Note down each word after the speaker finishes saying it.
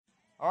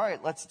All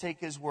right, let's take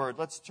his word.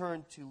 Let's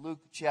turn to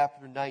Luke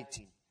chapter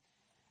 19.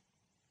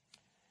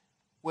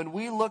 When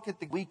we look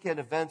at the weekend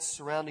events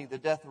surrounding the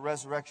death and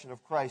resurrection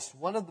of Christ,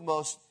 one of the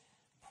most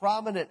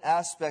prominent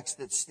aspects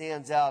that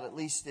stands out, at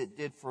least it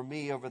did for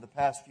me over the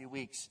past few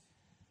weeks,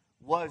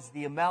 was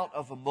the amount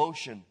of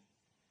emotion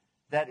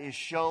that is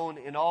shown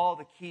in all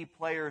the key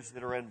players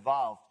that are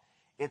involved.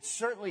 It's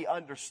certainly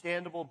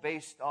understandable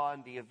based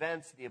on the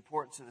events, the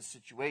importance of the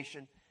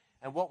situation.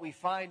 And what we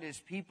find is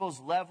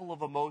people's level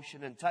of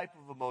emotion and type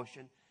of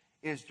emotion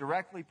is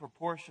directly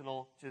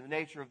proportional to the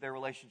nature of their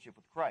relationship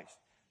with Christ.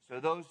 So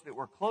those that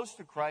were close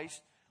to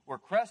Christ were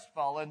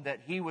crestfallen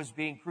that he was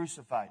being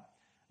crucified.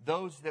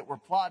 Those that were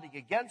plotting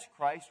against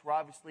Christ were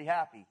obviously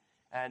happy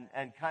and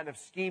kind of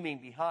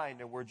scheming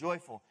behind and were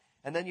joyful.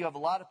 And then you have a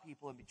lot of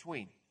people in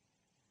between.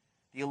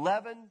 The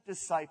 11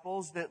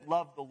 disciples that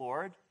loved the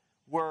Lord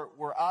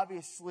were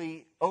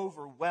obviously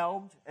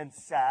overwhelmed and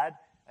sad,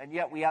 and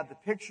yet we have the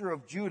picture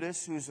of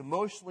Judas, who's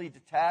emotionally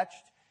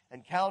detached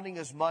and counting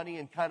his money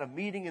and kind of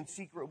meeting in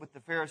secret with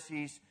the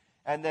Pharisees,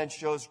 and then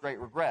shows great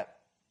regret.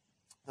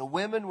 The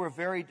women were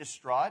very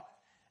distraught,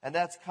 and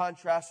that's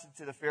contrasted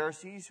to the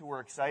Pharisees, who were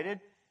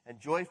excited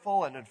and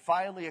joyful and had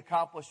finally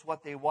accomplished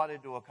what they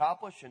wanted to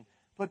accomplish and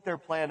put their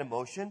plan in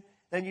motion.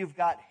 Then you've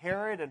got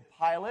Herod and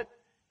Pilate,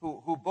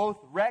 who both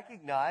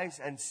recognize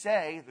and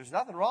say, there's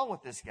nothing wrong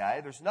with this guy,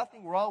 there's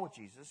nothing wrong with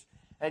Jesus,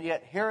 and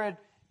yet Herod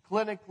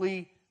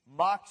clinically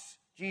mocks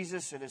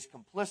Jesus and is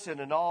complicit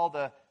in all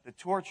the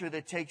torture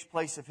that takes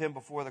place of him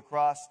before the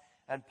cross,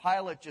 and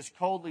Pilate just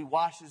coldly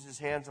washes his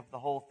hands of the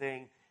whole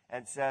thing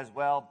and says,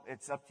 well,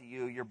 it's up to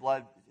you,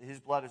 his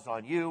blood is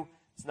on you,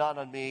 it's not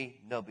on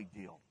me, no big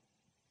deal.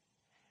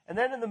 And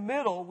then in the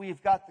middle,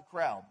 we've got the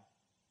crowd.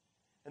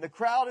 And the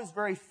crowd is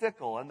very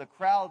fickle, and the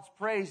crowd's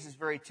praise is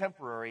very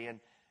temporary, and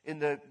in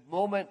the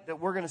moment that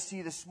we're going to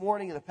see this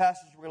morning, in the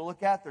passage we're going to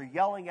look at, they're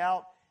yelling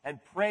out and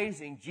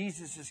praising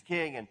Jesus as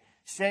King and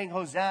saying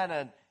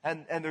Hosanna,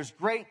 and there's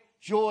great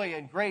joy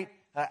and great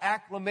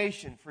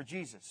acclamation for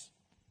Jesus.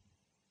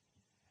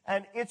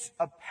 And it's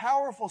a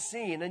powerful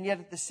scene, and yet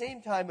at the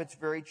same time it's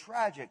very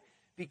tragic,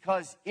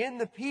 because in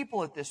the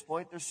people at this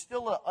point, there's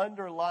still an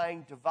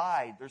underlying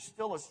divide. There's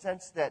still a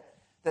sense that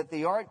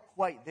they aren't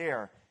quite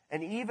there.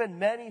 And even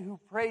many who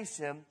praise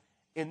him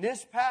in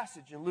this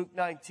passage in Luke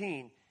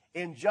 19,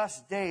 in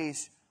just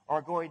days,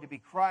 are going to be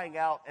crying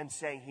out and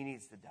saying he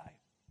needs to die.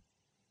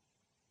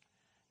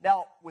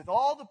 Now, with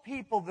all the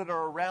people that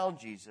are around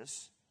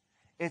Jesus,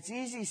 it's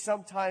easy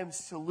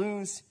sometimes to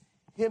lose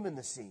him in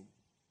the scene.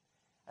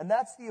 And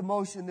that's the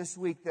emotion this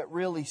week that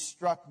really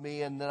struck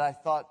me and that I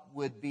thought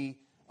would be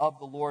of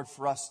the Lord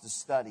for us to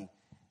study.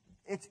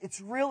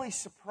 It's really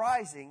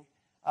surprising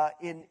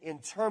in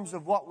terms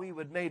of what we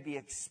would maybe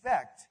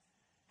expect,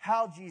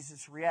 how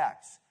Jesus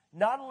reacts.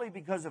 Not only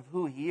because of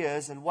who he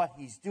is and what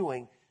he's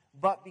doing,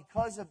 but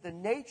because of the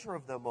nature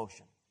of the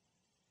emotion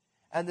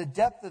and the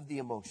depth of the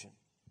emotion.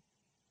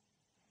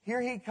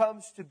 Here he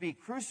comes to be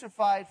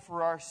crucified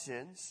for our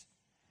sins.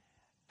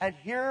 And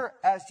here,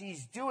 as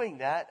he's doing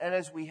that, and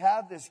as we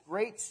have this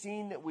great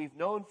scene that we've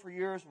known for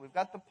years, and we've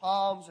got the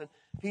palms, and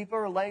people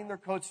are laying their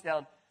coats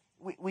down,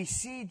 we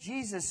see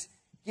Jesus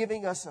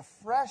giving us a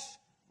fresh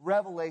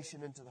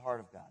revelation into the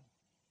heart of God.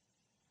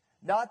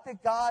 Not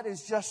that God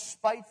is just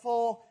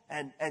spiteful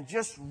and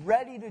just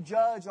ready to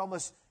judge,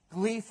 almost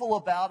gleeful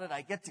about it.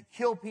 I get to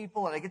kill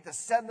people and I get to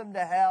send them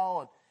to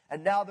hell.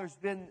 And now there's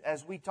been,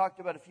 as we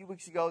talked about a few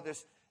weeks ago,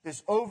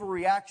 this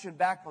overreaction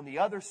back on the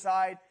other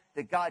side,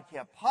 that God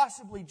can't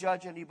possibly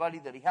judge anybody,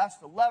 that he has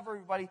to love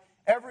everybody.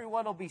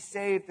 Everyone will be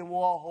saved and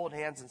we'll all hold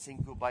hands and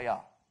sing Kumbaya.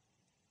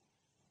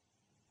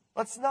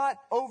 Let's not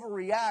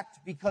overreact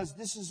because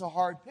this is a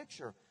hard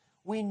picture.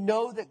 We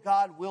know that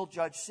God will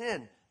judge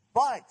sin.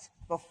 But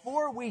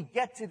before we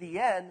get to the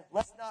end,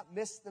 let's not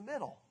miss the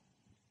middle.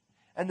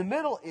 And the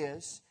middle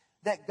is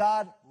that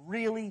God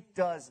really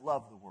does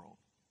love the world.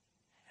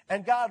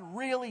 And God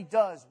really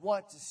does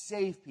want to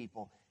save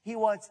people. He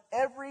wants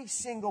every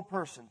single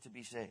person to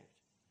be saved.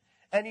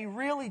 And he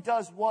really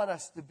does want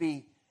us to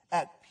be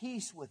at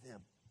peace with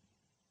him.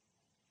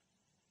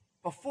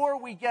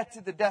 Before we get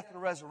to the death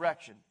and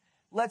resurrection,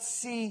 let's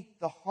see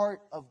the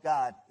heart of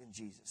God in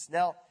Jesus.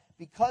 Now,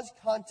 because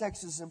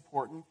context is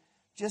important,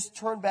 just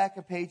turn back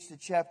a page to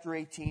chapter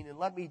 18 and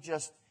let me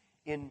just,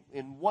 in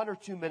 1 or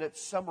 2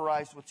 minutes,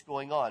 summarize what's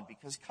going on.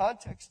 Because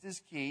context is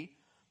key,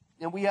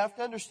 and we have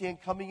to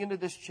understand, coming into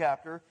this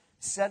chapter,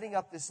 setting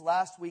up this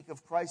last week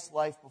of Christ's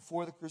life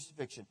before the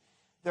crucifixion,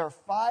 there are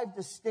 5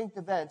 distinct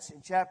events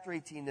in chapter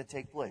 18 that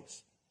take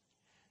place.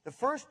 The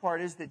first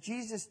part is that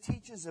Jesus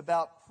teaches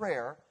about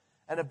prayer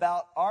and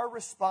about our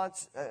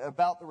response,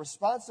 about the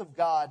response of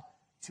God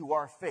to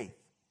our faith.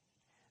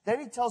 Then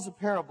he tells a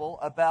parable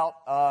about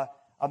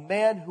a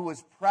man who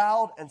was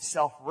proud and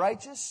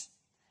self-righteous.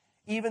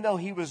 Even though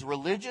he was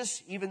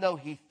religious, even though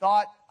he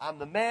thought, I'm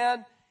the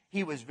man,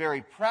 he was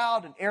very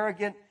proud and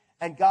arrogant,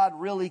 and God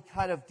really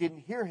kind of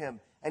didn't hear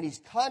him. And he's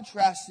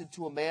contrasted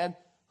to a man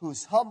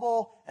who's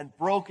humble and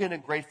broken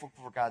and grateful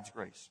for God's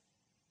grace.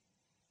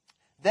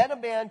 Then a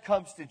man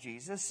comes to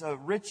Jesus, a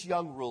rich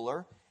young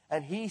ruler,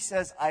 and he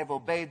says, I've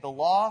obeyed the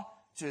law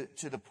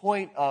to the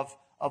point of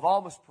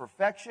almost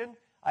perfection.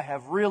 I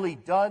have really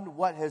done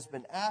what has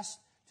been asked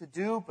to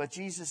do. But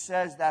Jesus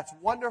says, that's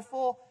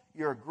wonderful.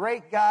 You're a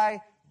great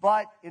guy.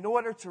 But in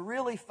order to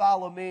really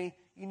follow me,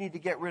 you need to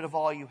get rid of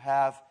all you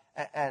have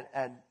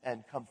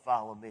and come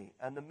follow me.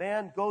 And the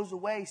man goes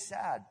away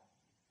sad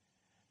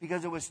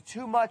because it was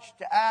too much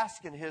to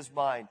ask in his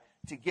mind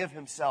to give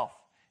himself.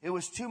 It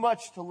was too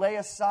much to lay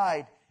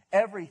aside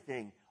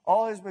everything,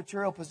 all his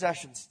material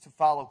possessions, to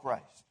follow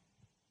Christ.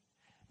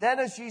 Then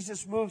as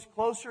Jesus moves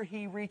closer,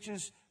 he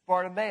reaches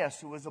Bartimaeus,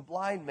 who was a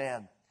blind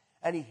man,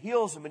 and he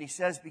heals him, and he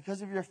says,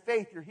 because of your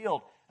faith, you're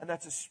healed. And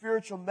that's a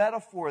spiritual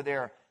metaphor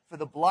there for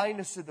the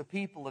blindness of the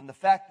people and the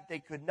fact that they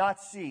could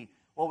not see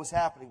what was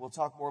happening. We'll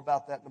talk more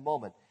about that in a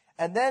moment.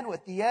 And then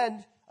at the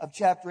end of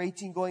chapter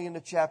 18, going into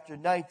chapter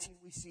 19,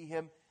 we see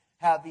him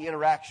have the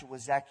interaction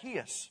with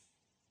Zacchaeus,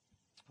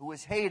 who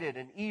was hated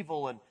and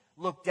evil and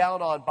looked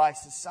down on by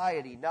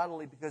society, not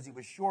only because he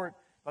was short,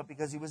 but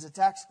because he was a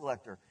tax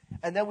collector.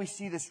 And then we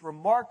see this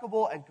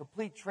remarkable and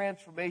complete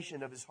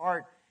transformation of his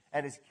heart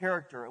and his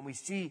character, and we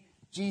see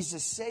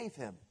Jesus save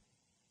him.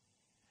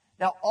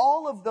 Now,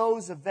 all of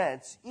those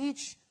events,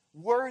 each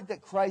word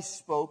that Christ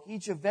spoke,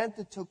 each event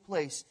that took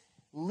place,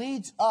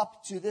 leads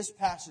up to this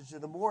passage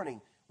of the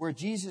morning where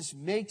Jesus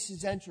makes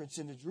his entrance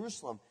into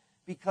Jerusalem,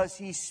 because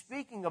he's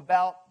speaking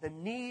about the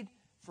need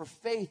for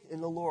faith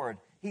in the Lord.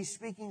 He's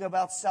speaking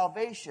about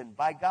salvation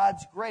by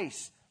God's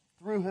grace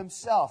through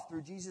himself,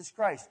 through Jesus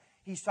Christ.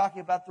 He's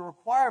talking about the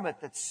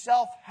requirement that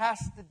self has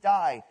to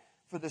die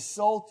for the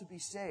soul to be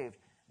saved.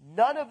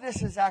 None of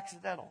this is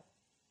accidental.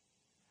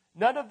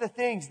 None of the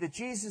things that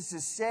Jesus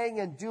is saying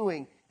and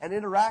doing and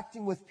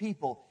interacting with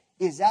people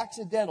is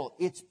accidental.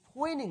 It's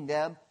pointing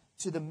them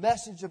to the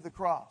message of the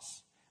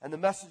cross. And the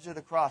message of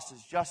the cross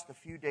is just a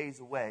few days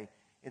away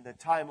in the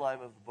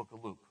timeline of the book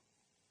of Luke.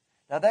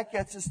 Now that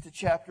gets us to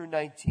chapter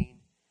 19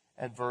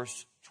 and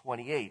verse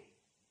 28.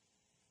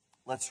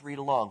 Let's read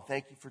along.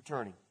 Thank you for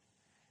turning.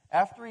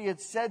 After he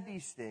had said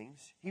these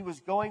things, he was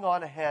going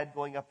on ahead,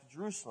 going up to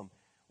Jerusalem.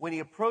 When he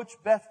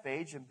approached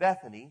Bethphage and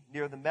Bethany,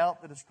 near the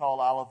mount that is called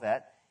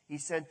Olivet, he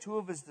sent two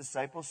of his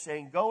disciples,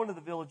 saying, go into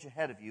the village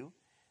ahead of you.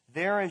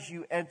 There as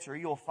you enter,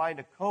 you will find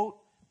a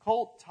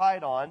colt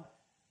tied on,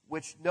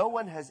 which no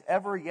one has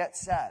ever yet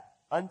sat.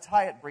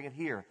 Untie it, bring it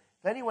here.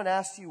 If anyone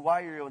asks you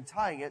why you're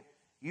untying it,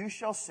 you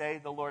shall say,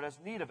 the Lord has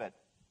need of it.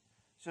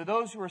 So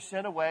those who were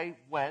sent away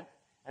went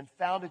and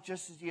found it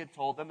just as he had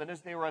told them. And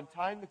as they were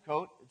untying the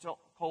colt,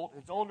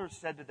 his owner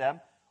said to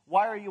them,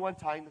 why are you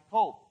untying the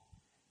colt?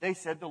 They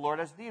said, the Lord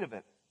has need of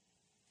it.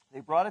 They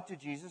brought it to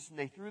Jesus, and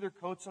they threw their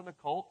coats on the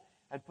colt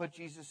and put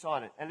Jesus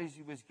on it. And as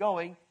he was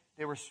going,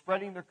 they were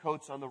spreading their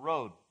coats on the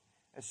road.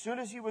 As soon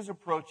as he was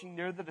approaching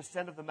near the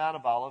descent of the Mount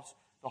of Olives,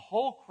 the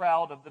whole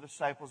crowd of the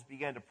disciples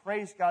began to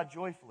praise God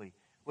joyfully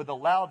with a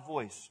loud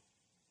voice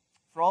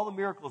for all the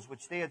miracles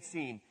which they had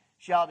seen,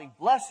 shouting,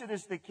 blessed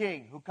is the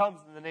King who comes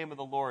in the name of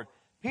the Lord,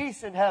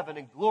 peace in heaven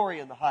and glory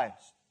in the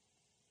highest.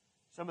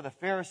 Some of the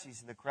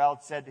Pharisees in the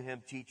crowd said to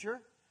him,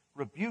 teacher,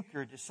 rebuke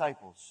your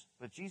disciples.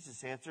 But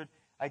Jesus answered,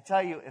 I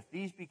tell you, if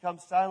these become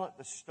silent,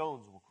 the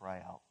stones will cry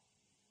out.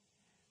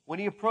 When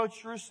he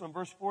approached Jerusalem,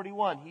 verse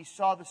 41, he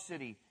saw the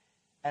city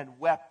and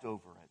wept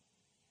over it,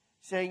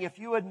 saying, if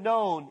you had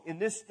known in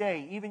this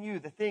day, even you,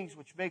 the things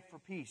which make for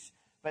peace,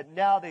 but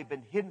now they've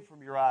been hidden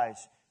from your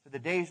eyes. For the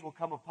days will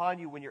come upon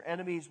you when your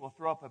enemies will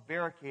throw up a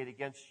barricade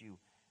against you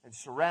and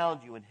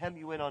surround you and hem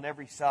you in on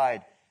every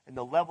side, and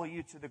they'll level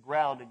you to the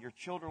ground and your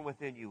children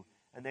within you,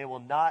 and they will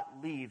not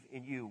leave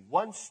in you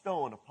one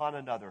stone upon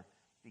another,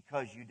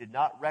 because you did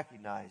not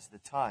recognize the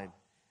time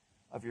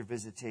of your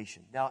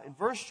visitation. Now, in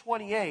verse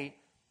 28,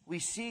 we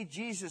see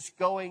Jesus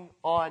going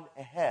on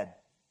ahead.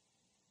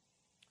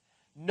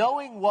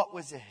 Knowing what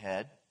was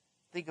ahead,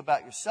 think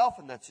about yourself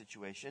in that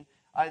situation,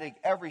 I think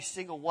every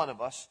single one of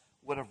us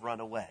would have run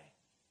away.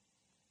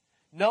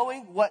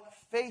 Knowing what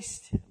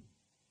faced him,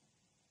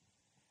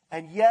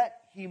 and yet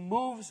he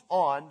moves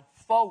on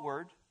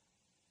forward.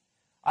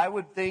 I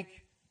would think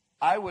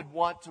I would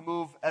want to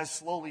move as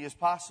slowly as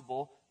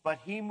possible, but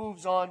he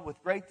moves on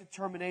with great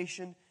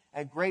determination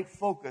and great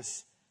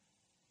focus,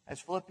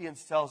 as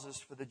Philippians tells us,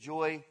 for the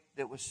joy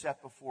that was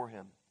set before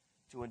him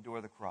to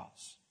endure the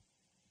cross.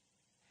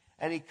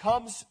 And he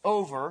comes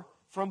over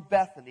from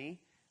Bethany,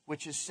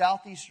 which is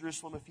southeast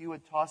Jerusalem. If you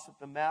would toss up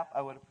the map,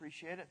 I would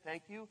appreciate it.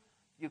 Thank you.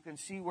 You can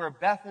see where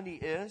Bethany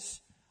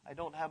is. I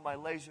don't have my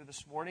laser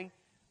this morning,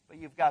 but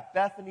you've got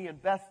Bethany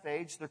and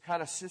Bethphage. They're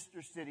kind of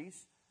sister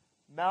cities.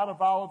 Mount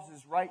of Olives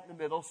is right in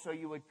the middle, so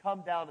you would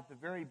come down at the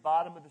very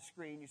bottom of the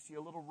screen. You see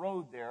a little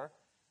road there.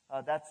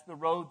 That's the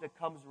road that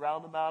comes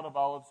around the Mount of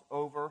Olives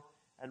over,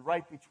 and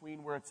right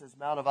between where it says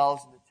Mount of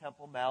Olives and the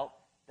Temple Mount,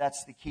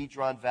 that's the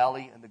Kidron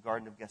Valley and the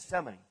Garden of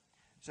Gethsemane.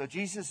 So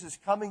Jesus is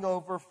coming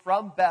over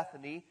from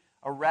Bethany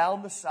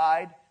around the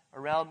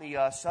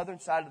southern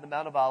side of the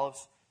Mount of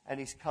Olives, and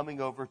he's coming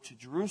over to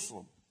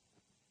Jerusalem.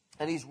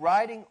 And he's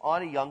riding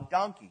on a young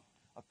donkey,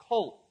 a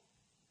colt,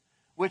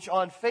 which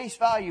on face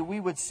value we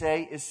would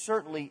say is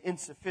certainly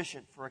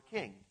insufficient for a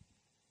king.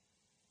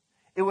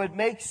 It would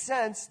make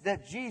sense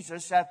that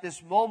Jesus, at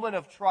this moment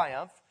of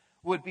triumph,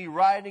 would be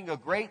riding a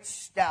great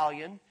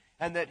stallion,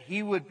 and that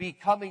he would be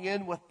coming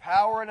in with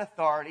power and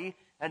authority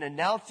and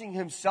announcing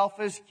himself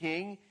as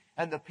king,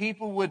 and the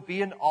people would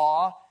be in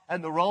awe,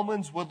 and the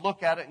Romans would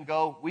look at it and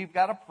go, we've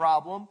got a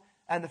problem,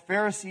 and the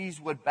Pharisees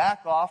would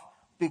back off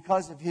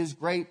because of his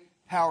great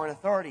power and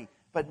authority.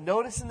 But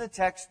notice in the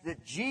text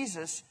that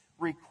Jesus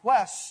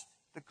requests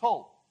the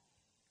colt.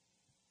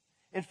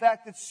 In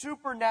fact, it's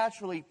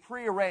supernaturally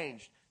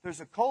prearranged.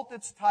 There's a colt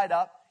that's tied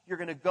up. You're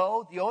going to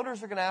go. The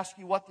owners are going to ask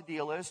you what the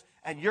deal is.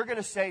 And you're going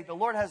to say, the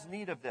Lord has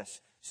need of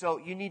this. So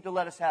you need to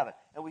let us have it.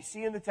 And we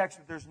see in the text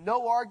that there's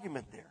no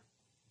argument there.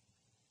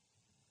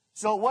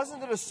 So it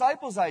wasn't the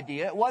disciples'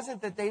 idea. It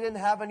wasn't that they didn't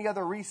have any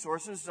other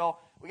resources. So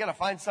we got to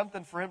find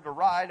something for him to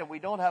ride. And we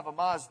don't have a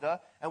Mazda.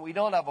 And we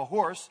don't have a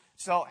horse.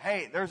 So,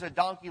 hey, there's a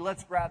donkey.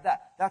 Let's grab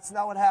that. That's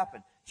not what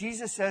happened.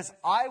 Jesus says,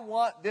 I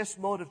want this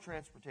mode of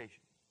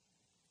transportation.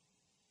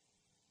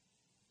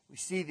 We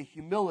see the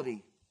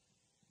humility.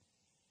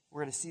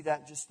 We're going to see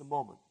that in just a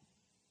moment.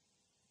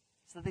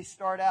 So they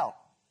start out.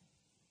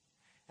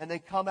 And they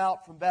come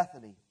out from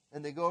Bethany.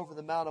 And they go over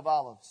the Mount of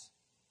Olives.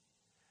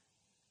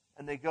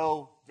 And they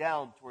go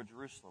down toward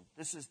Jerusalem.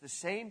 This is the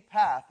same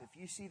path.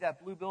 If you see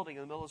that blue building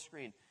in the middle of the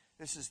screen,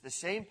 this is the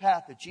same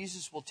path that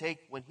Jesus will take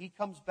when he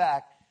comes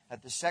back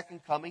at the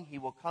second coming. He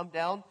will come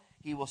down.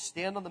 He will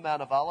stand on the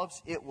Mount of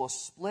Olives. It will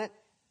split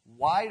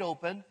wide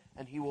open.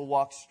 And he will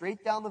walk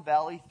straight down the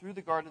valley through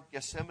the Garden of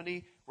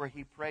Gethsemane, where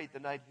he prayed the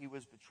night he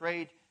was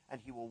betrayed. And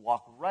he will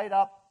walk right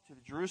up to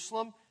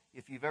Jerusalem.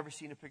 If you've ever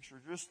seen a picture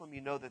of Jerusalem, you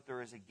know that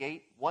there is a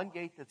gate, one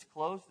gate that's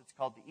closed. It's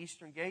called the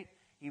Eastern Gate.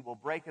 He will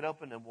break it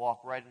open and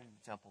walk right into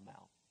the Temple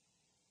Mount.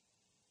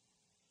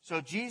 So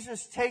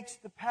Jesus takes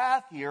the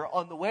path here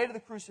on the way to the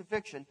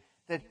crucifixion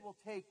that he will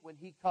take when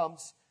he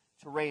comes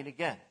to reign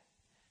again.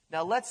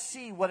 Now let's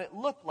see what it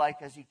looked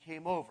like as he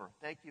came over.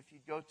 Thank you. If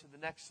you'd go to the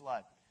next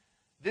slide.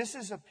 This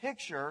is a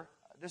picture,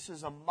 this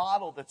is a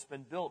model that's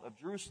been built of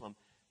Jerusalem.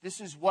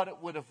 This is what it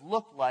would have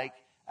looked like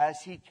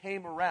as he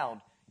came around.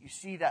 You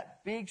see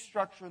that big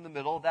structure in the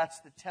middle. That's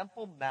the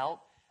Temple Mount,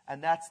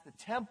 and that's the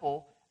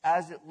temple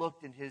as it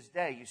looked in his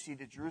day. You see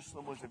that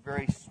Jerusalem was a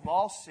very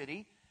small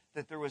city,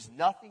 that there was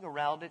nothing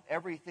around it.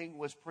 Everything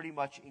was pretty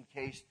much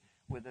encased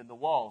within the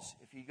walls.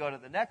 If you go to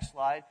the next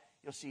slide,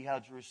 you'll see how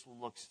Jerusalem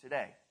looks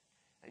today.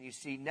 And you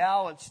see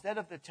now, instead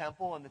of the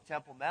temple and the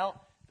Temple Mount,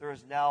 there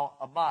is now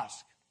a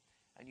mosque.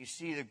 And you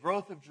see the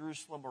growth of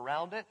Jerusalem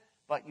around it,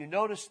 but you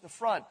notice the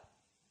front.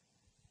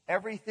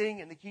 Everything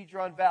in the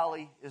Kidron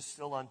Valley is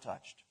still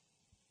untouched.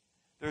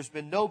 There's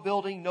been no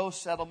building, no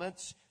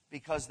settlements,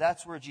 because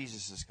that's where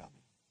Jesus is coming.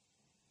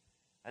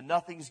 And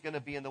nothing's going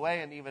to be in the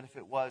way, and even if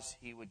it was,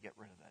 he would get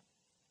rid of it.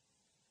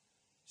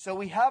 So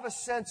we have a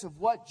sense of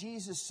what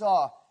Jesus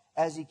saw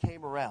as he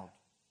came around.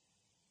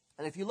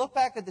 And if you look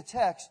back at the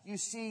text, you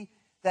see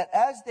that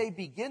as they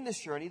begin this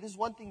journey, this is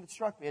one thing that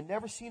struck me. I'd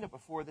never seen it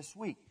before this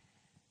week.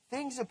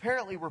 Things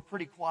apparently were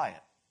pretty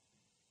quiet.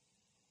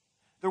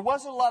 There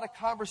wasn't a lot of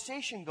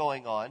conversation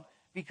going on,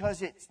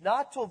 because it's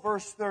not till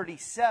verse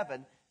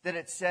 37 that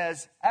it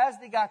says, as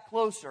they got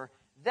closer,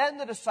 then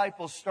the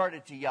disciples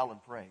started to yell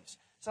and praise.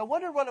 So I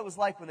wondered what it was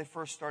like when they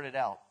first started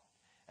out.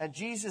 And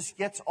Jesus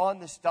gets on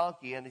this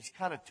donkey, and he's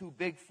kind of too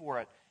big for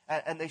it.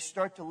 And they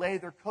start to lay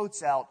their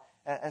coats out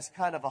as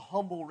kind of a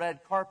humble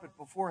red carpet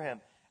before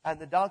him. And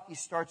the donkey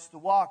starts to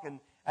walk.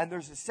 And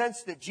there's a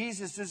sense that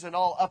Jesus isn't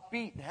all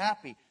upbeat and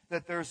happy,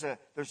 that there's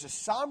a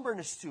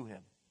somberness to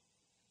him.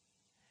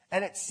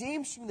 And it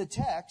seems from the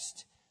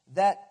text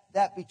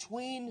that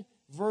between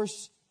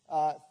verse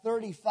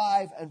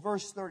 35 and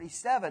verse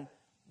 37,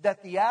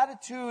 that the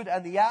attitude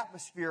and the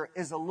atmosphere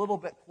is a little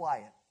bit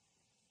quiet.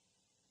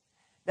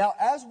 Now,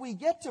 as we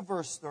get to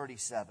verse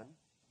 37,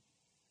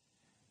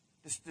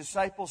 the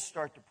disciples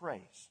start to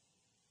praise.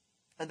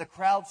 And the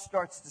crowd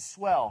starts to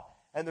swell.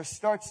 And there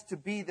starts to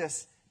be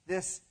this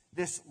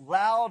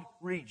loud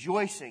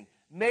rejoicing.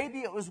 Maybe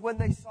it was when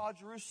they saw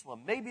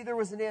Jerusalem. Maybe there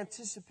was an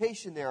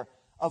anticipation there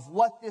of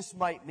what this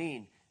might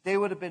mean. They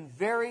would have been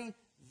very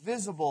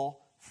visible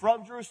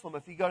from Jerusalem.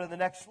 If you go to the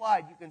next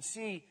slide, you can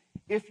see,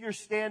 if you're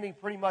standing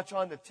pretty much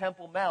on the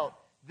Temple Mount,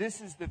 this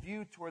is the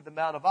view toward the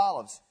Mount of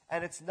Olives.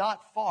 And it's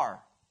not far.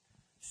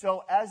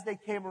 So as they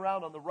came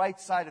around on the right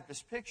side of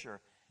this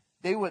picture,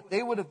 they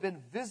would have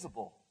been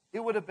visible. It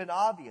would have been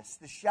obvious.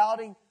 The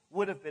shouting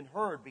would have been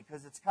heard,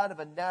 because it's kind of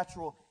a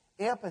natural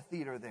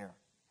amphitheater there.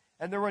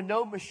 And there were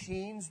no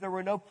machines. There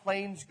were no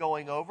planes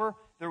going over.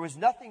 There was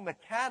nothing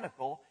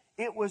mechanical.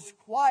 It was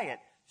quiet.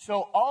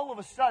 So all of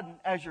a sudden,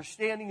 as you're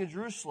standing in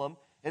Jerusalem,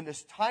 in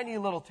this tiny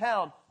little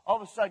town, all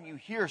of a sudden you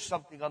hear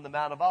something on the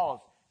Mount of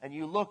Olives. And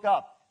you look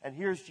up, and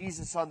here's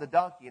Jesus on the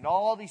donkey, and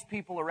all these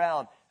people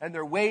around, and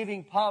they're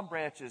waving palm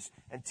branches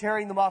and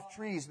tearing them off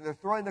trees, and they're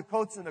throwing their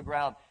coats in the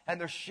ground, and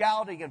they're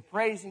shouting and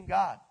praising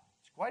God.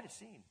 It's quite a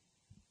scene.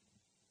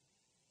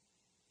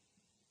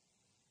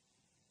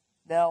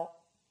 Now,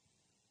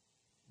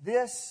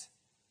 this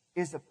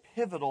is a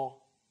pivotal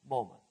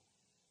moment.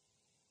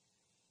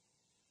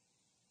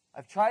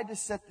 I've tried to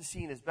set the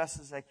scene as best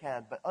as I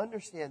can, but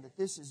understand that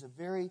this is a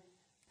very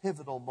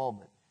pivotal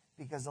moment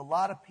because a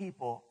lot of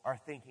people are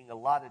thinking a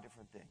lot of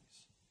different things.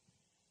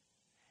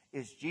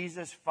 Is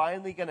Jesus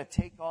finally going to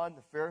take on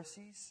the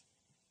Pharisees?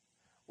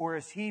 Or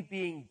is he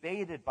being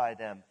baited by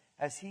them?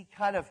 Has he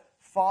kind of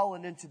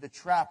fallen into the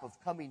trap of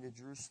coming to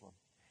Jerusalem?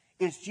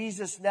 Is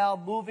Jesus now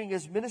moving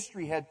his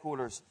ministry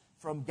headquarters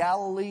from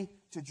Galilee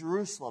to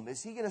Jerusalem?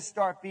 Is he going to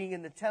start being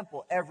in the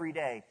temple every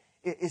day?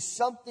 Is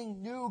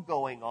something new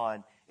going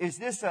on? Is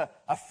this a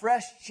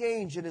fresh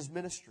change in his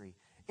ministry?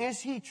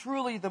 Is he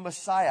truly the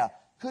Messiah?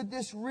 Could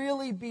this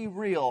really be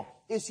real?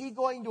 Is he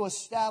going to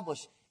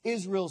establish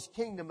Israel's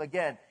kingdom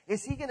again?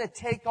 Is he going to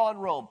take on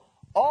Rome?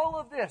 All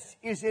of this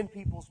is in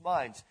people's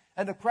minds.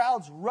 And the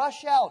crowds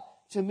rush out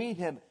to meet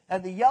him.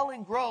 And the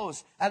yelling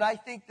grows. And I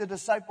think the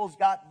disciples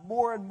got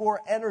more and more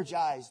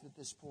energized at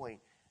this point.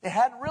 They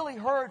hadn't really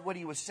heard what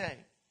he was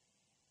saying.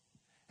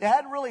 They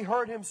hadn't really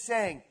heard him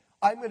saying,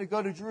 I'm going to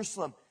go to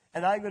Jerusalem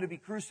and I'm going to be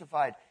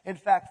crucified. In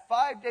fact,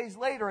 5 days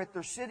later,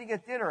 they're sitting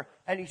at dinner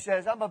and he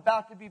says, I'm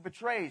about to be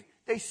betrayed.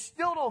 They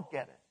still don't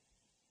get it.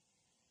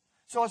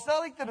 So it's not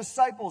like the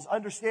disciples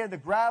understand the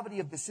gravity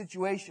of the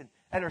situation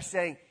and are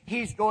saying,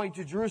 he's going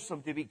to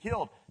Jerusalem to be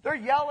killed. They're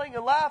yelling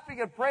and laughing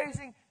and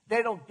praising.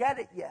 They don't get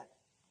it yet.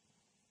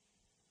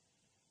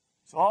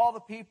 So all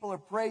the people are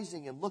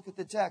praising him. Look at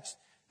the text.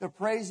 They're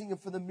praising him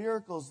for the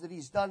miracles that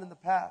he's done in the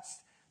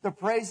past. They're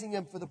praising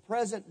him for the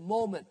present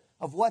moment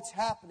of what's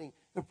happening.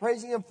 They're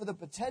praising him for the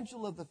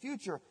potential of the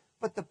future.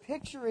 But the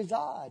picture is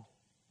odd.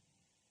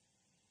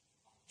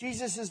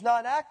 Jesus is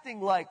not acting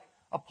like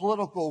a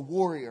political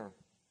warrior.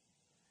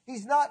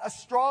 He's not a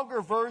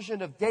stronger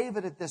version of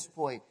David at this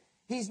point.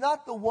 He's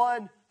not the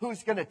one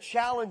who's going to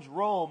challenge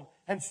Rome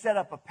and set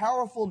up a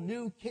powerful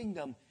new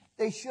kingdom.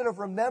 They should have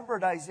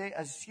remembered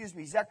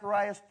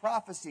Zechariah's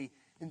prophecy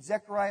in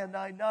Zechariah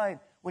 9:9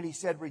 when he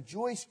said,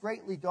 Rejoice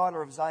greatly,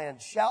 daughter of Zion.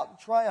 Shout in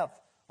triumph,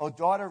 O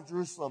daughter of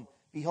Jerusalem.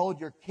 Behold,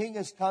 your king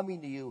is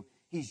coming to you.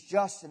 He's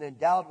just and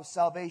endowed with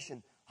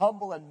salvation,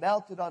 humble and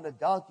mounted on a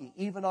donkey,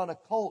 even on a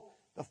colt,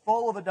 the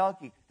foal of a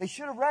donkey. They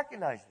should have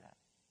recognized that.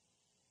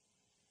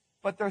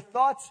 But their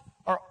thoughts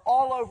are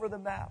all over the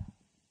map.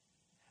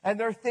 And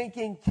they're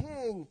thinking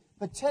king,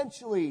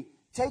 potentially,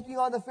 taking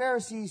on the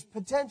Pharisees,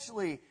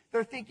 potentially.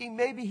 They're thinking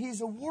maybe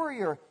he's a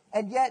warrior,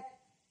 and yet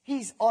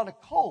he's on a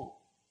colt.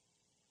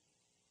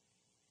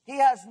 He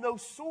has no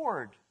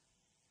sword.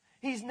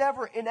 He's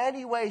never in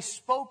any way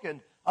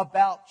spoken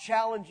about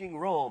challenging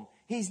Rome.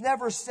 He's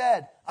never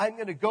said, I'm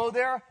going to go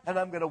there, and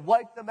I'm going to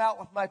wipe them out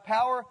with my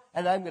power,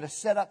 and I'm going to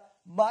set up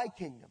my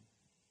kingdom.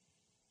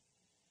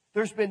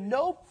 There's been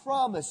no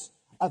promise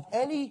of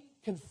any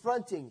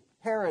confronting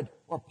Herod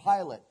or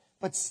Pilate,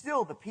 but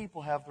still the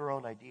people have their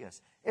own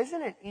ideas.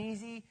 Isn't it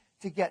easy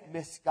to get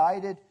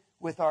misguided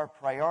with our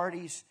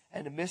priorities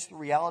and to miss the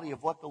reality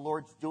of what the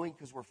Lord's doing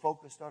because we're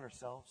focused on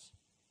ourselves?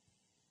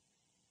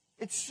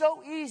 It's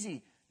so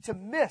easy to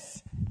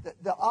miss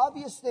the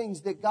obvious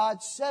things that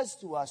God says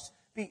to us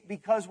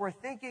because we're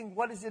thinking,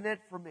 what is in it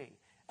for me?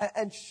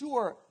 And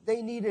sure,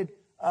 they needed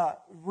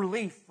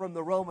relief from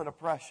the Roman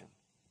oppression.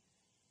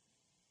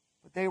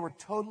 But they were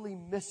totally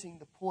missing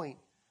the point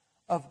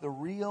of the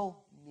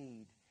real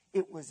need.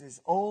 It was as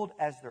old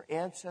as their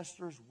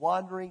ancestors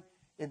wandering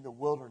in the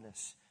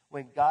wilderness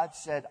when God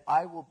said,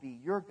 I will be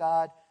your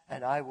God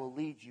and I will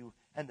lead you.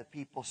 And the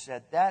people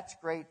said, that's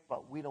great,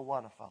 but we don't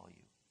want to follow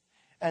you.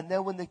 And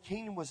then when the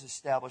kingdom was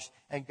established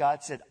and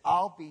God said,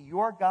 I'll be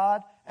your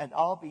God and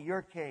I'll be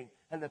your king.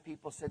 And the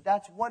people said,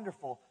 that's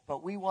wonderful,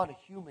 but we want a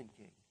human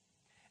king.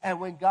 And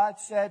when God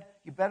said,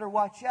 you better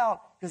watch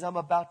out because I'm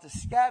about to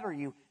scatter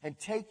you and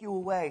take you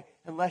away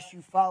unless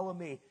you follow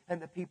me.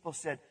 And the people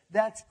said,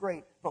 that's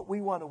great, but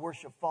we want to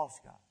worship false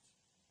gods.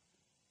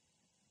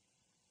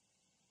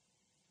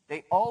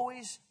 They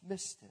always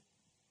missed it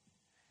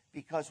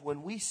because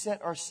when we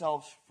set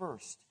ourselves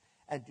first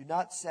and do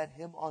not set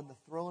him on the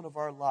throne of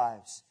our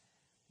lives,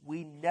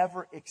 we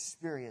never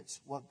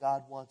experience what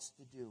God wants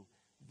to do.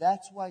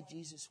 That's why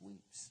Jesus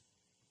weeps.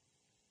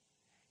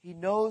 He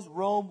knows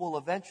Rome will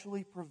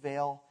eventually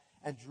prevail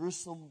and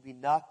Jerusalem will be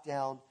knocked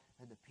down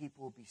and the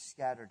people will be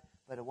scattered.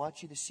 But I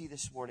want you to see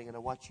this morning, and I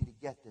want you to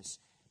get this,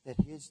 that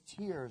his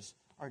tears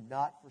are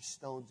not for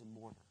stones and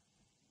mortar.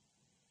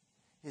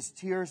 His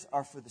tears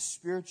are for the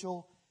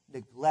spiritual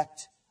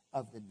neglect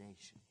of the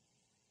nation.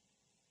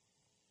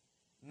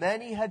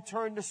 Many had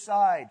turned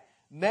aside.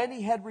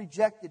 Many had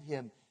rejected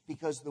him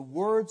because the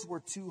words were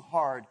too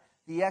hard.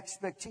 The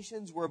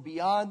expectations were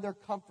beyond their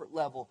comfort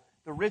level.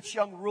 The rich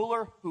young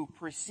ruler who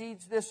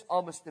precedes this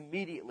almost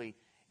immediately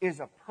is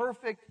a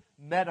perfect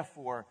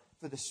metaphor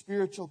for the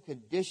spiritual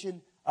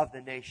condition of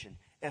the nation.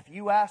 If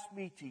you ask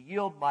me to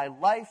yield my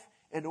life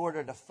in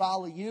order to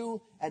follow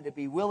you and to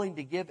be willing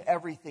to give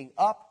everything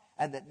up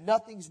and that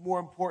nothing's more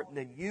important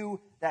than you,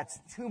 that's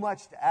too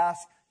much to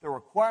ask. The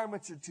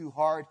requirements are too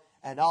hard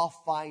and I'll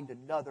find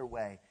another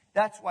way.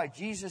 That's why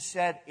Jesus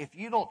said, if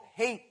you don't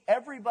hate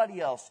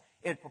everybody else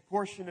in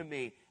proportion to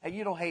me, and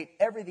you don't hate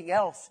everything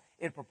else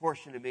in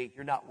proportion to me,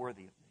 you're not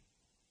worthy of me.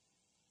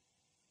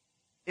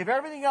 If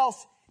everything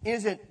else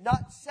isn't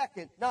not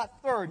second,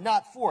 not third,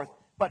 not fourth,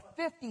 but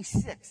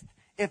 56th,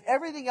 if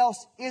everything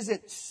else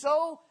isn't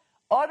so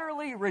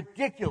utterly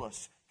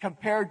ridiculous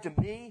compared to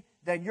me,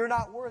 then you're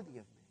not worthy of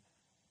me.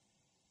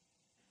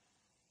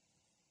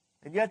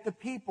 And yet the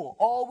people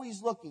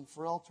always looking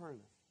for an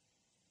alternative.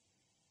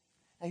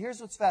 Now here's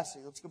what's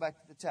fascinating. Let's go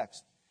back to the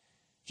text.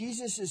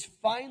 Jesus is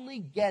finally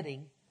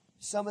getting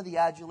some of the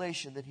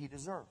adulation that he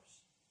deserves.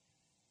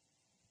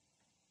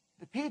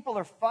 The people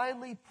are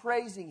finally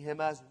praising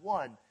him as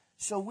one,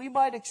 so we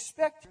might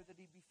expect that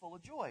he'd be full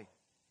of joy.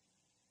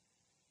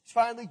 He's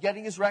finally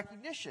getting his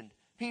recognition.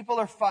 People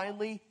are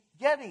finally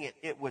getting it,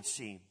 it would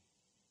seem.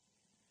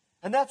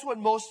 And that's what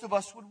most of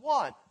us would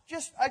want.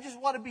 I just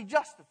want to be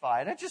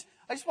justified. I just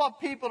want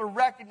people to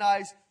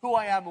recognize who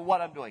I am and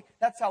what I'm doing.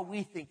 That's how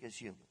we think as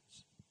humans.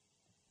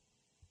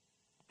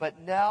 But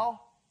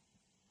now,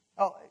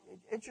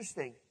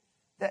 interesting,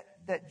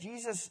 that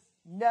Jesus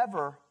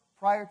never,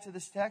 prior to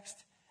this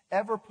text,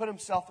 ever put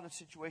himself in a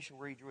situation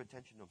where he drew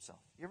attention to himself.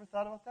 You ever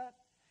thought about that?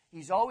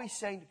 He's always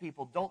saying to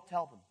people, don't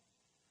tell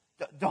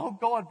them. Don't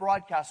go and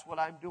broadcast what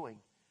I'm doing.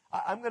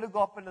 I'm going to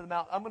go up into the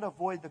mountain. I'm going to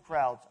avoid the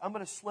crowds. I'm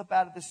going to slip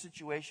out of this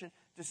situation.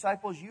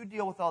 Disciples, you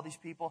deal with all these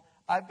people.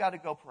 I've got to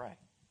go pray.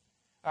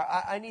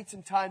 I need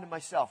some time to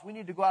myself. We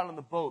need to go out on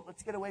the boat.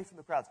 Let's get away from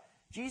the crowds.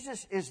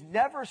 Jesus is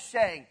never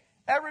saying,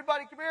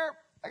 everybody come here.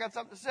 I got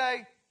something to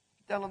say.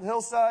 Down on the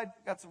hillside.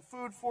 Got some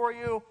food for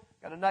you.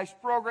 Got a nice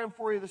program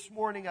for you this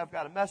morning. I've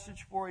got a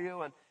message for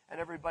you. And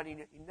everybody,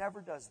 he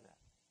never does that.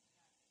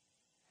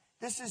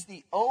 This is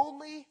the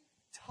only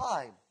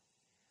time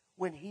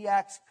when he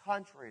acts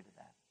contrary to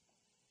that.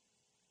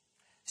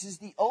 This is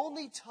the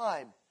only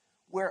time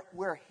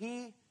where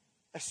he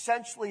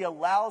essentially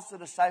allows the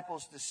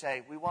disciples to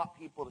say, we want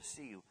people to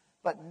see you.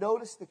 But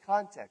notice the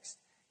context.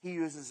 He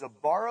uses a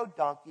borrowed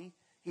donkey.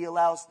 He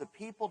allows the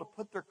people to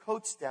put their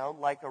coats down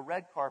like a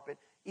red carpet.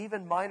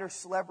 Even minor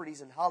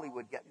celebrities in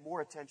Hollywood get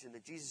more attention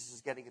than Jesus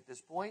is getting at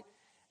this point.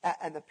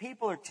 And the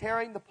people are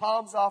tearing the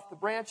palms off the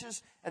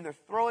branches, and they're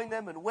throwing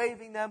them and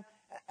waving them.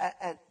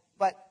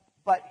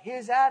 But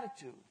his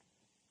attitude,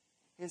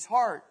 his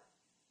heart,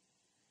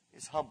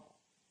 is humble.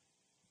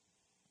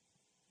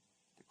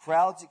 The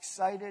crowd's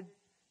excited.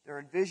 They're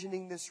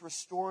envisioning this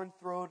restored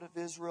throne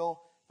of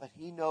Israel, but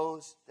he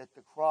knows that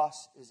the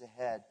cross is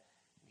ahead.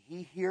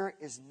 He here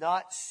is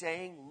not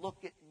saying,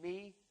 look at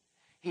me.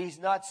 He's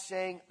not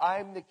saying,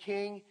 I'm the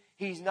king.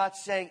 He's not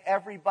saying,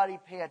 everybody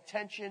pay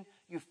attention.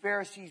 You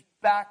Pharisees,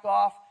 back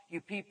off. You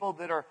people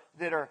that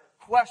are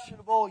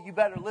questionable, you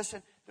better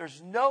listen.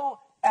 There's no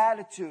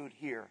attitude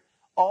here.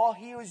 All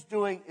he was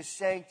doing is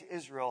saying to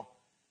Israel,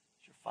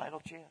 it's your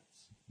final chance.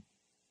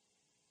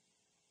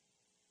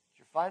 It's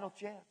your final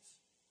chance.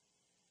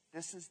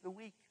 This is the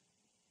week.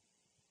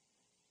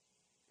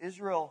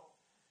 Israel,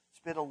 it's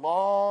been a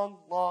long,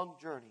 long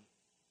journey.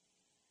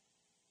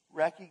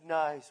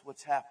 Recognize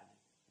what's happening.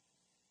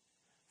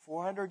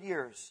 400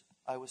 years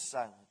I was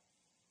silent.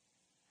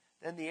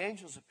 Then the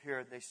angels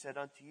appeared, and they said,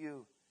 unto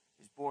you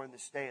is born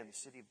this day in the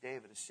city of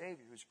David a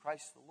Savior, who is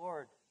Christ the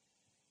Lord.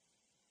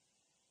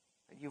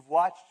 And you've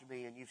watched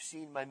me, and you've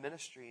seen my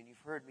ministry, and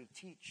you've heard me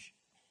teach.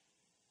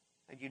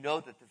 And you know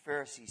that the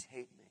Pharisees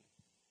hate me.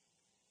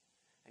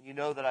 And you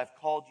know that I've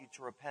called you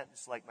to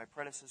repentance, like my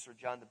predecessor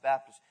John the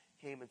Baptist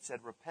came and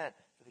said, repent,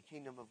 for the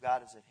kingdom of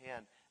God is at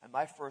hand. And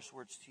my first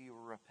words to you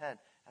were repent.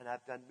 And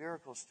I've done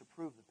miracles to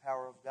prove the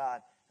power of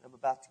God. And I'm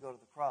about to go to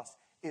the cross.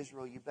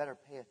 Israel, you better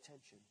pay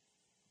attention.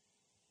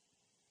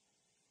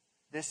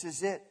 This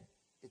is it.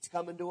 It's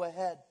coming to a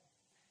head.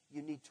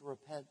 You need to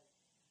repent.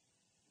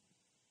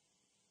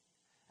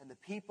 And the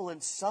people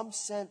in some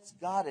sense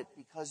got it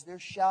because they're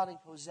shouting,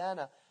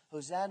 Hosanna.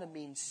 Hosanna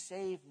means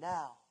save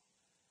now.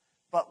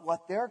 But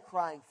what they're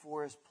crying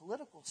for is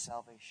political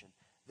salvation.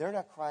 They're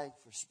not crying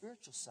for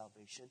spiritual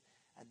salvation.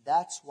 And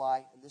that's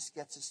why, and this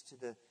gets us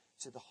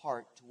to the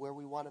heart, to where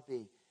we want to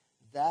be.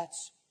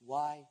 That's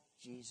why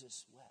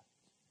Jesus wept.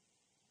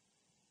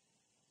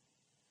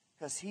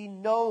 Because he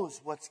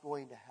knows what's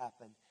going to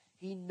happen.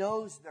 He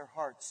knows their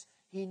hearts.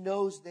 He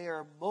knows they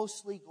are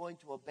mostly going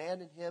to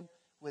abandon him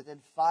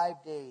within 5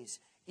 days.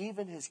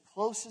 Even his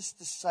closest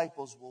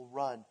disciples will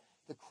run.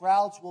 The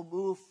crowds will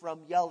move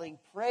from yelling,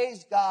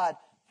 praise God,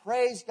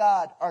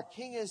 our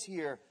King is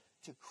here,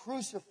 to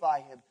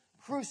crucify him,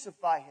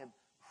 crucify him,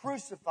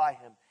 crucify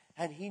him.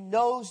 And he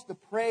knows the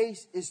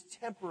praise is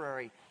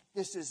temporary.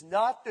 This is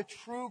not the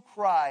true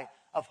cry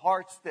of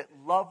hearts that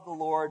love the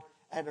Lord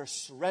and are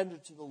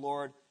surrendered to the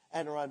Lord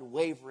and are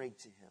unwavering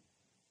to him.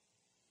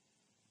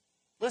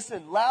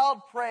 Listen,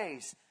 loud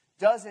praise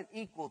doesn't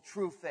equal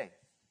true faith.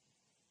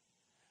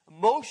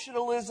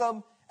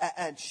 Emotionalism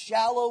and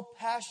shallow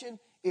passion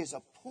is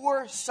a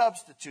poor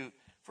substitute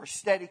for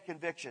steady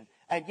conviction.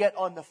 And yet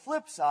on the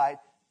flip side,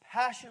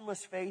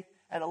 passionless faith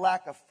and a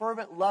lack of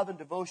fervent love and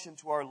devotion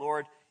to our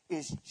Lord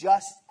is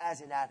just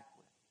as inadequate.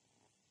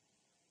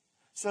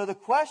 So the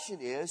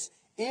question is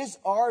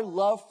our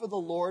love for the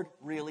Lord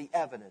really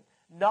evident?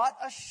 Not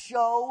a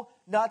show,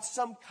 not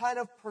some kind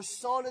of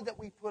persona that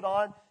we put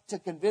on to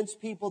convince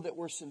people that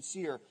we're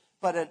sincere,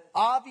 but an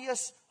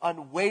obvious,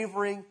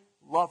 unwavering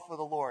love for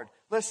the Lord.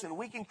 Listen,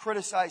 we can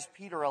criticize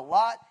Peter a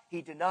lot.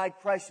 He denied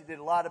Christ. He did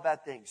a lot of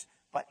bad things,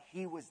 but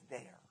he was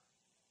there.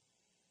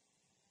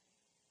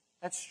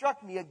 That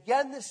struck me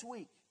again this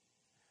week.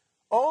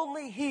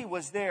 Only he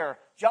was there.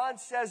 John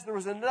says there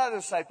was another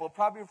disciple,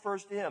 probably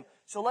refers to him.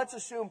 So let's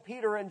assume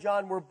Peter and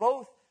John were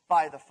both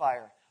by the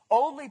fire.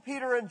 Only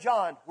Peter and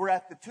John were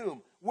at the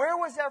tomb. Where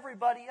was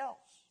everybody else?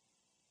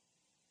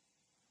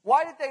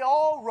 Why did they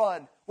all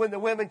run when the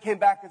women came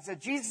back and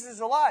said, Jesus is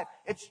alive?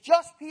 It's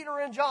just Peter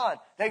and John.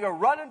 They go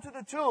running to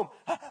the tomb.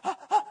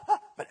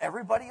 But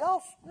everybody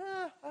else,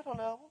 I don't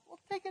know. We'll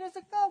take it as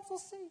it comes. We'll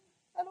see.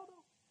 I don't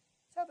know.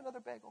 Let's have another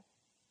bagel.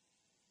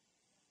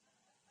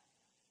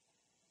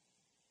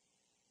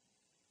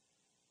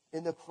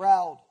 In the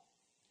crowd,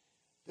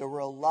 there were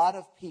a lot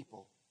of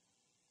people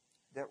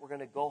that were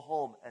going to go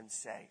home and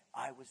say,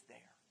 I was there.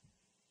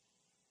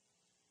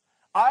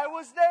 I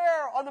was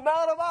there on the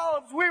Mount of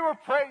Olives. We were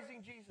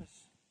praising Jesus.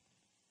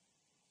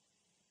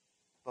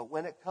 But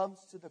when it comes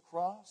to the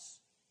cross,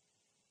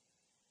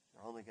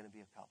 there are only going to be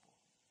a couple.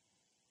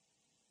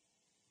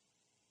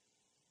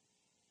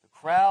 The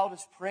crowd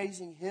is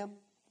praising him.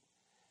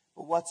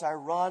 But what's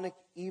ironic,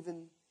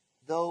 even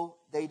though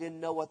they didn't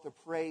know what the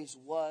praise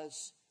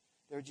was,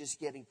 they're just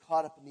getting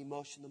caught up in the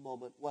emotion of the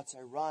moment. What's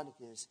ironic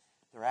is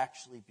they're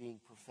actually being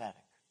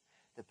prophetic.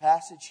 The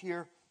passage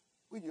here,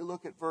 when you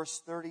look at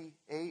verse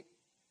 38,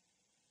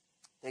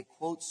 they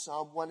quote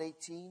Psalm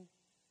 118.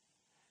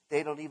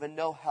 They don't even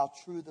know how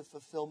true the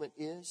fulfillment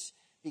is,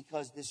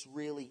 because this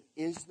really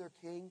is their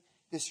king.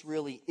 This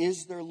really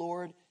is their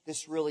Lord.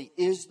 This really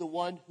is the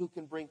one who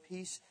can bring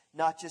peace,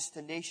 not just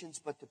to nations,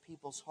 but to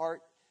people's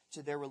heart,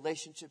 to their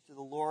relationship to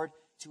the Lord,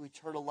 to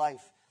eternal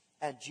life.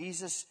 And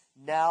Jesus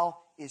now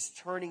is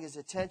turning his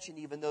attention,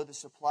 even though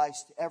this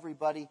applies to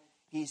everybody,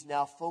 he's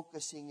now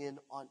focusing in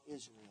on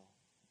Israel.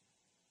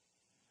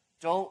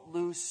 Don't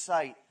lose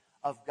sight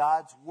of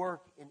God's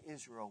work in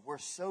Israel. We're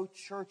so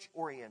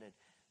church-oriented.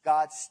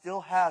 God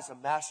still has a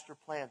master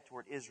plan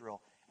toward Israel,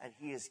 and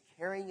he is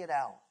carrying it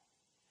out.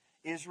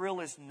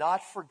 Israel is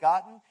not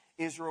forgotten.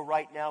 Israel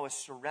right now is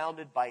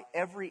surrounded by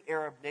every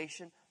Arab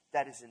nation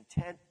that is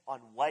intent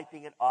on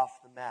wiping it off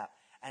the map.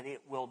 And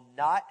it will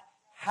not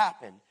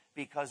happen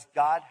because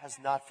God has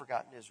not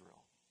forgotten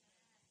Israel.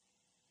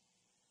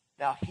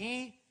 Now,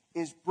 he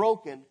is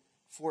broken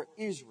for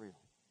Israel.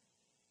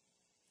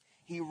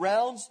 He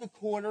rounds the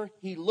corner,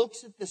 he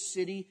looks at the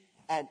city,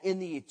 and in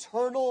the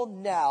eternal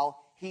now,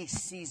 he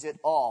sees it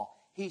all.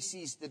 He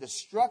sees the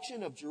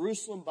destruction of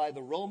Jerusalem by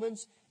the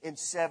Romans in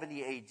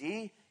 70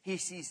 AD. He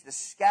sees the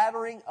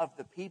scattering of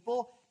the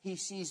people. He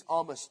sees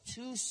almost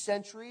 2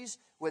 centuries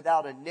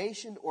without a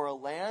nation or a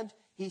land.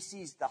 He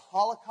sees the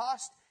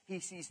Holocaust. He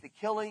sees the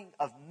killing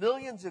of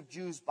millions of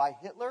Jews by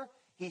Hitler.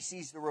 He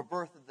sees the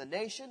rebirth of the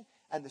nation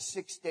and the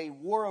 6-day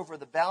war over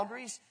the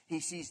boundaries. He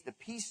sees the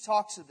peace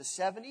talks of the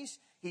 70s.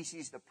 He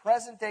sees the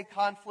present-day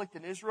conflict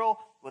in Israel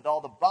with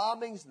all the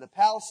bombings and the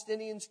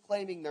Palestinians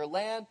claiming their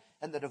land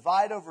and the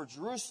divide over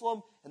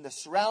Jerusalem and the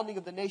surrounding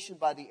of the nation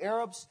by the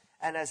Arabs.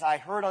 And as I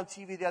heard on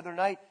TV the other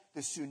night,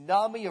 the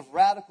tsunami of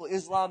radical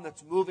Islam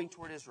that's moving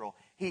toward Israel.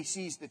 He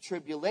sees the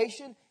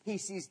tribulation. He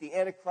sees the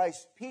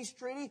Antichrist peace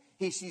treaty.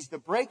 He sees the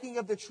breaking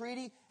of the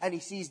treaty. And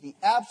he sees the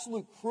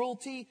absolute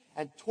cruelty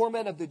and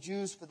torment of the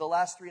Jews for the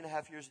last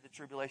 3.5 years of the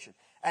tribulation.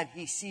 And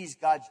he sees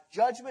God's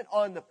judgment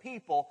on the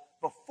people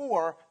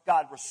before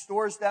God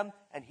restores them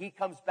and he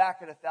comes back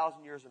in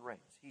 1,000 years and reigns.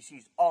 He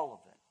sees all of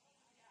them.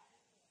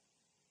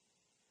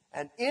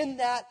 And in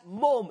that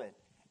moment,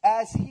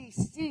 as he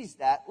sees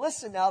that,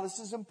 listen now, this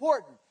is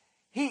important.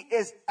 He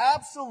is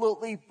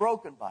absolutely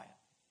broken by it.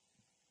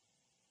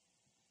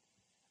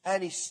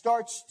 And he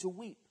starts to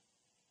weep.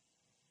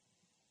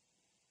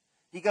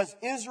 Because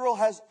Israel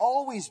has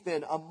always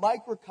been a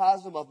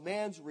microcosm of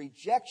man's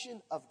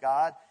rejection of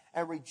God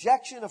and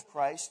rejection of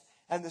Christ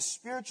and the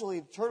spiritual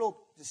eternal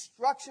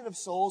destruction of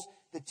souls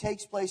that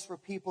takes place for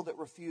people that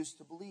refuse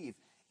to believe.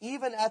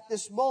 Even at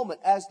this moment,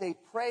 as they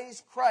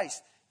praise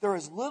Christ, there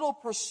is little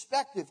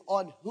perspective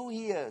on who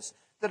he is.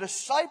 The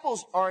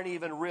disciples aren't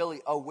even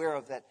really aware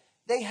of that.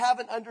 They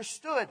haven't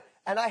understood.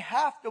 And I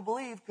have to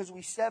believe, because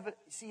we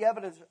see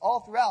evidence all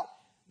throughout,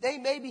 they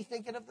may be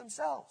thinking of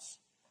themselves.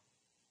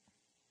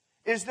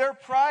 Is their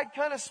pride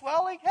kind of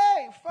swelling?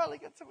 Hey, finally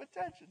get some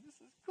attention. This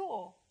is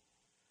cool.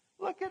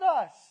 Look at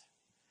us.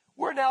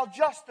 We're now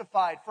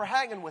justified for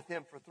hanging with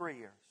him for 3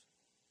 years.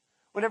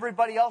 When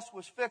everybody else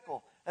was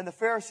fickle and the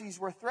Pharisees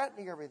were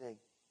threatening everything.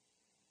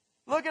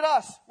 Look at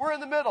us. We're in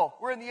the middle.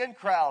 We're in the in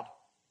crowd.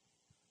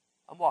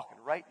 I'm walking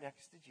right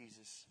next to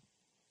Jesus.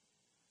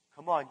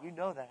 Come on, you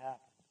know that happened.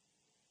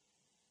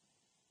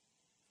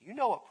 You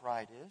know what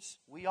pride is.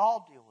 We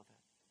all deal with it.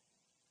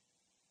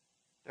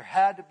 There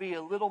had to be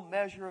a little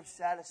measure of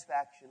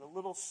satisfaction, a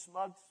little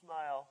smug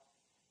smile.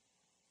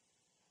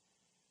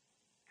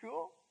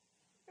 Cool?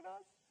 Look at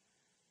us.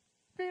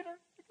 Peter.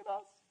 Look at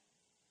us.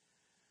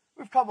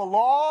 We've come a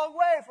long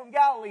way from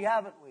Galilee,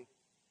 haven't we?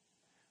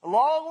 A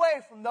long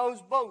way from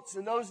those boats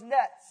and those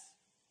nets.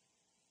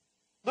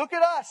 Look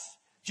at us.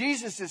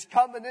 Jesus is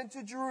coming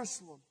into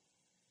Jerusalem.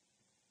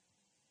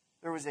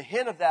 There was a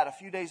hint of that a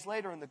few days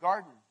later in the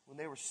garden when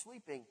they were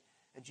sleeping.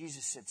 And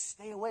Jesus said,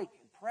 stay awake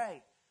and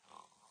pray.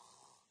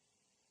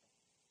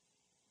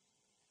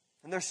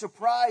 And they're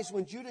surprised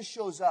when Judas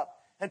shows up.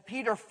 And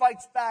Peter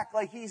fights back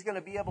like he's going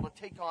to be able to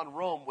take on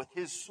Rome with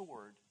his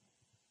sword.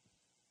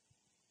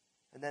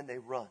 And then they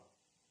run.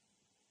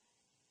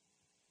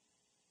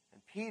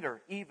 And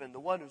Peter, even the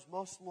one who's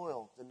most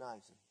loyal,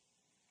 denies him.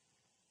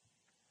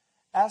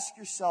 Ask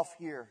yourself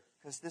here,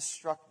 because this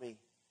struck me.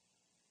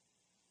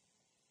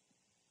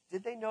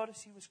 Did they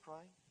notice he was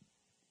crying?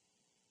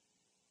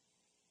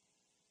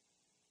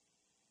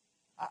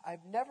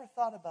 I've never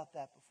thought about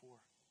that before.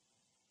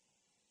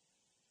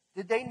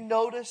 Did they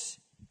notice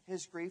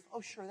his grief?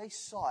 Oh, sure, they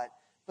saw it.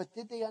 But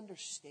did they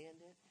understand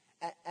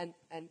it?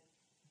 And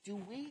do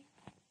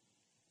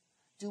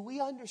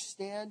we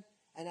understand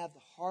and have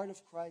the heart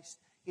of Christ?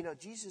 You know,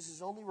 Jesus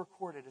is only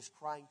recorded as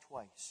crying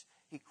twice.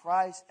 He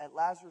cries at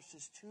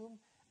Lazarus' tomb,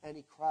 and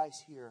he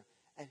cries here.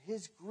 And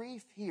his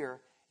grief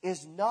here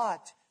is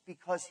not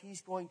because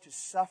he's going to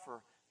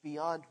suffer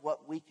beyond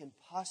what we can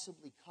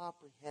possibly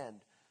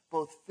comprehend,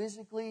 both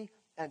physically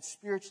and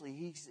spiritually.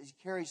 He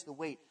carries the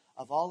weight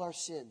of all our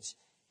sins.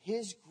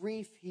 His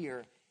grief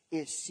here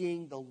is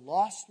seeing the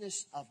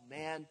lostness of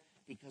man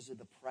because of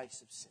the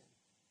price of sin.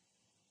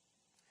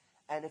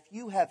 And if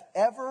you have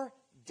ever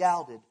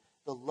doubted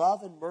the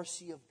love and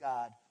mercy of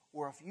God,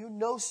 or if you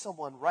know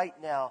someone right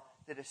now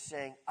that is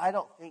saying, I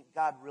don't think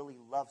God really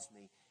loves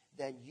me,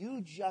 then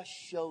you just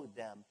showed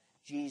them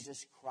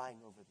Jesus crying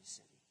over the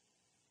city.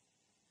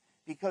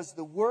 Because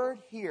the word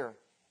here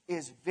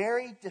is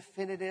very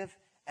definitive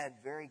and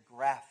very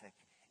graphic.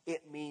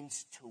 It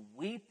means to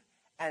weep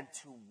and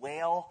to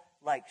wail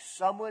like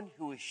someone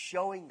who is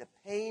showing the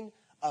pain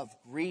of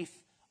grief,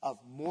 of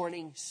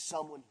mourning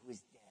someone who is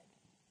dead.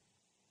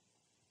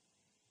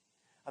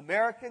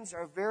 Americans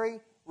are very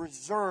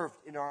reserved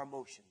in our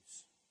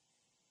emotions.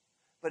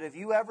 But have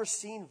you ever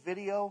seen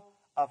video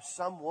of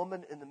some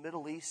woman in the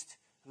Middle East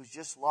who's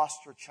just lost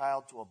her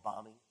child to a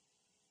bombing?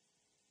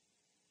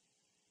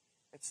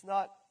 It's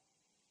not,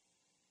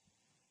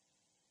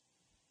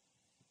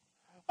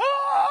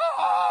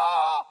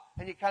 ah!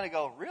 And you kind of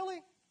go,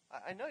 really?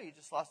 I know you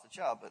just lost a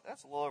child, but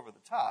that's a little over the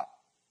top.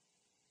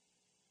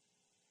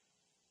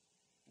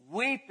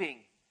 Weeping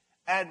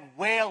and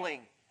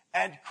wailing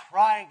and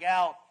crying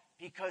out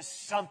because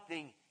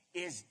something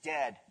is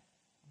dead.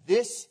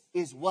 This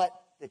is what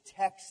the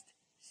text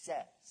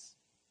says.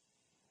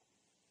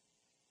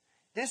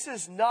 This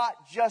is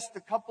not just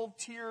a couple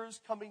tears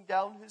coming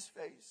down his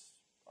face.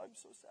 I'm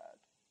so sad.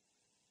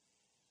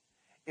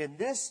 In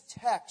this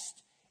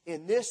text,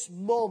 in this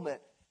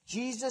moment,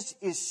 Jesus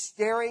is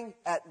staring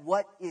at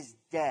what is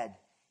dead.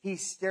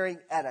 He's staring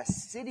at a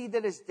city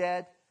that is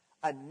dead,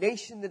 a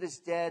nation that is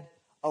dead,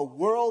 a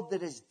world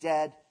that is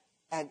dead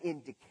and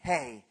in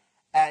decay.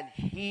 And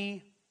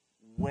he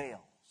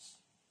wails.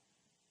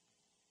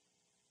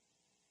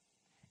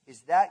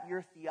 Is that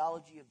your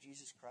theology of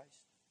Jesus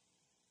Christ?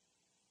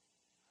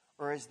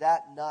 Or is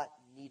that not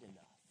neat enough?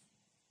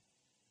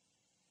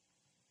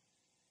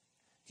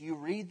 Do you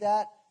read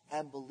that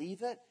and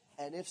believe it?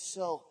 And if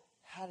so,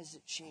 how does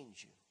it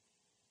change you?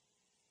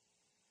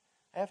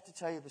 I have to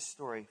tell you the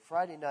story.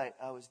 Friday night,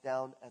 I was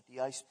down at the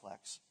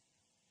Iceplex.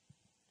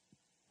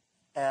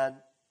 And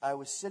I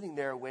was sitting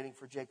there waiting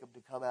for Jacob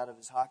to come out of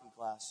his hockey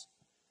class.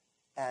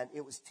 And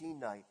it was teen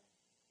night.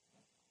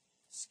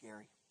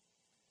 Scary.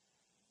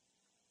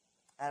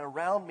 And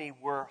around me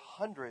were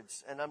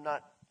hundreds, and I'm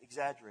not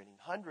exaggerating,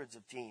 hundreds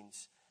of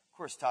teens, of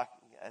course,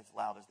 talking as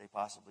loud as they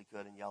possibly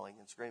could and yelling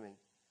and screaming.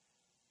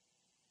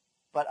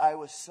 But I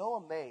was so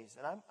amazed,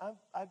 and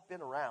I've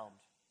been around.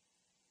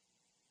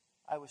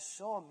 I was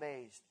so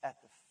amazed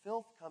at the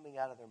filth coming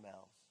out of their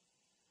mouths,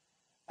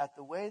 at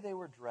the way they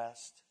were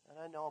dressed, and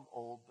I know I'm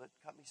old, but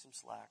cut me some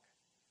slack.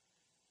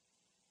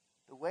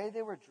 The way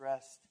they were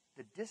dressed,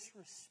 the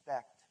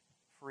disrespect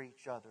for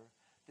each other,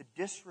 the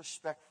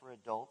disrespect for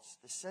adults,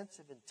 the sense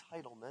of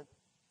entitlement.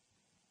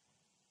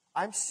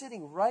 I'm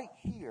sitting right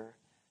here.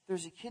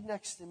 There's a kid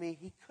next to me.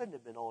 He couldn't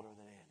have been older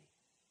than Annie.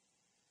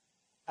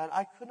 And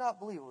I could not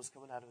believe what was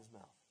coming out of his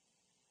mouth.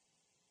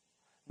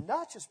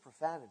 Not just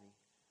profanity,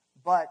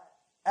 but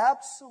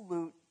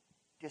absolute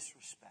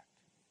disrespect.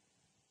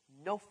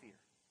 No fear.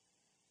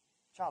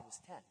 Child was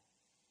 10,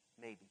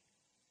 maybe.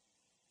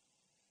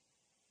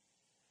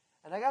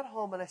 And I got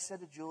home and I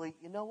said to Julie,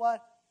 you know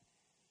what?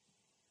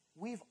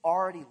 We've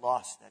already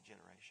lost that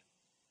generation.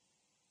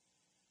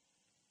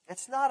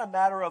 It's not a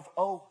matter of,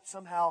 oh,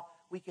 somehow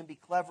we can be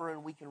clever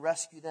and we can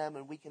rescue them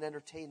and we can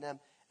entertain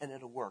them and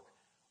it'll work.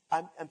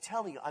 I'm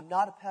telling you, I'm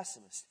not a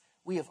pessimist.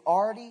 We have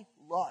already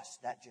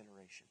lost that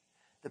generation.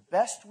 The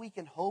best we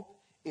can hope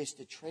is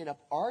to train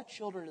up our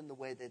children in the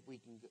way that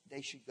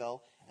they should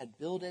go and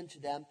build into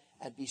them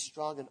and be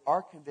strong in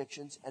our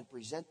convictions and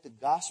present the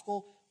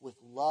gospel with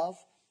love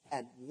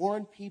and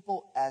warn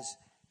people as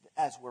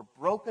we're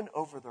broken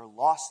over their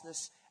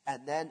lostness,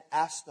 and then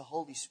ask the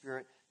Holy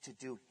Spirit to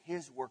do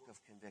His work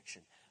of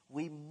conviction.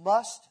 We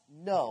must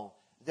know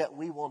that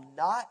we will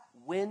not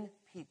win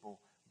people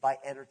by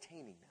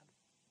entertaining them.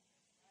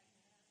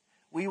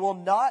 We will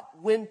not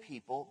win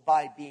people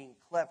by being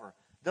clever.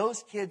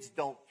 Those kids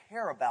don't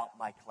care about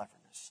my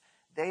cleverness.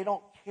 They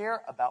don't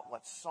care about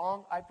what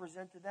song I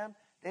present to them.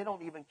 They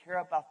don't even care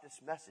about this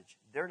message.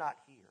 They're not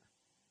here.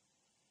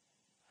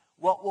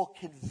 What will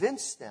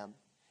convince them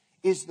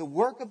is the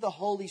work of the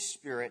Holy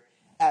Spirit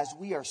as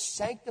we are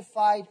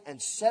sanctified and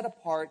set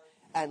apart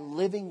and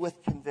living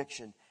with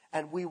conviction.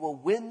 And we will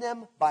win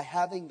them by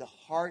having the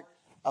heart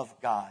of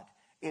God.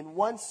 In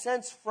one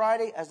sense,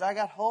 Friday, as I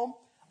got home,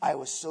 I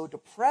was so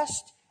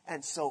depressed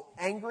and so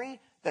angry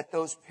that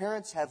those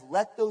parents have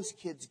let those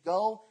kids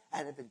go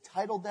and have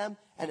entitled them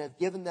and have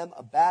given them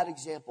a bad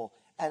example.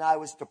 And I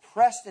was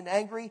depressed and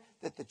angry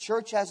that the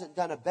church hasn't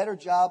done a better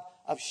job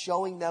of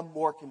showing them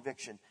more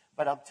conviction.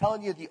 But I'm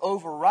telling you, the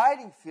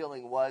overriding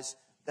feeling was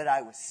that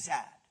I was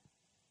sad.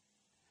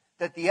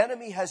 That the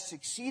enemy has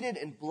succeeded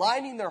in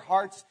blinding their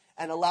hearts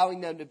and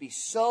allowing them to be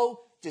so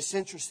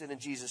disinterested in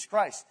Jesus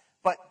Christ.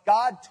 But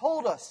God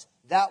told us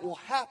that will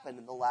happen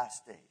in the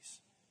last days.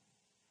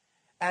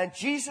 And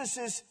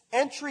Jesus'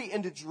 entry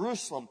into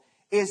Jerusalem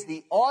is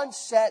the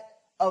onset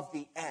of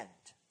the end.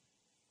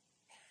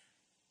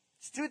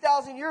 It's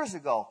 2,000 years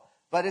ago,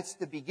 but it's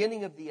the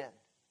beginning of the end.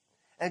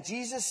 And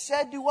Jesus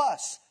said to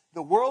us,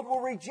 the world will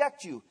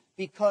reject you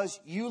because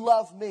you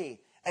love me.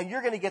 And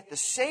you're going to get the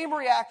same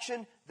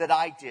reaction that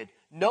I did.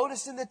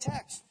 Notice in the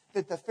text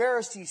that the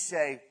Pharisees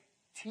say,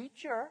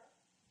 Teacher.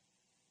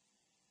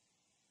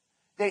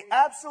 They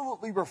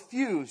absolutely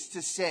refuse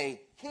to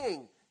say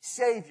King,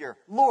 Savior,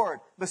 Lord,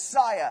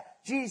 Messiah,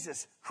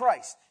 Jesus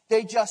Christ.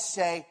 They just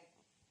say,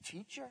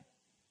 Teacher.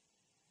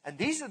 And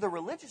these are the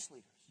religious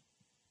leaders.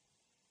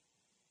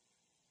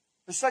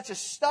 There's such a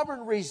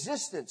stubborn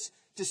resistance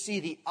to see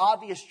the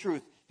obvious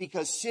truth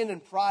because sin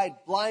and pride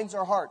blinds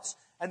our hearts.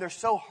 And they're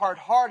so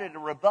hard-hearted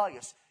and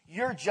rebellious.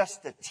 You're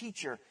just the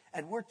teacher,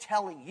 and we're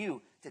telling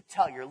you to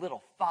tell your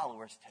little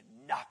followers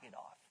to knock it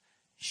off.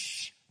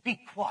 Shh, be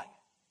quiet.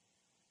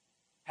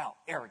 How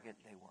arrogant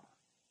they were.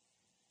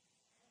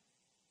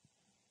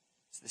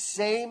 It's the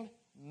same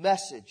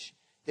message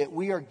that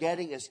we are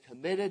getting as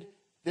committed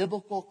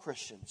biblical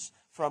Christians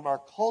from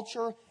our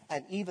culture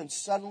and even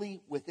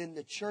subtly within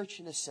the church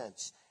in a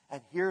sense.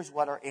 And here's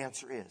what our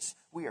answer is.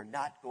 We are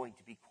not going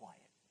to be quiet.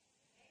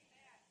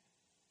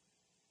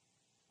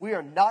 We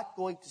are not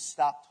going to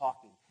stop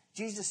talking.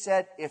 Jesus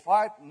said, if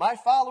my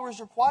followers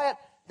are quiet,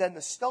 then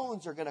the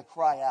stones are going to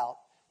cry out.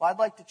 Well, I'd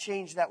like to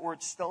change that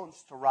word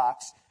stones to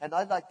rocks. And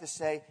I'd like to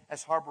say,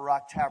 as Harbor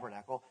Rock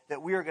Tabernacle,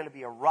 that we are going to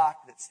be a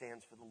rock that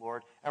stands for the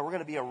Lord. And we're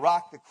going to be a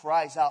rock that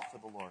cries out for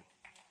the Lord.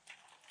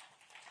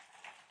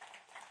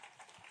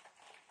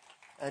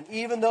 And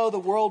even though the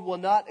world will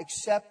not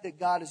accept that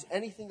God is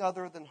anything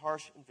other than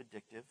harsh and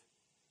vindictive,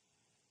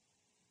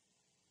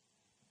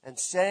 and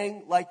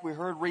saying, like we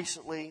heard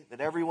recently, that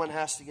everyone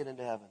has to get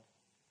into heaven.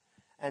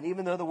 And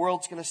even though the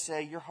world's going to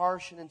say, you're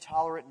harsh and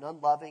intolerant and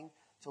unloving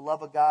to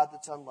love a God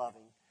that's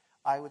unloving,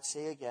 I would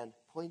say again,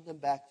 point them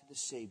back to the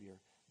Savior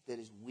that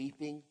is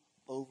weeping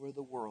over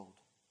the world,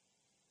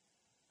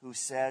 who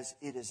says,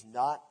 it is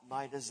not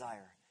my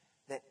desire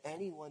that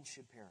anyone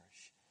should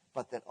perish,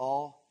 but that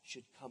all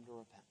should come to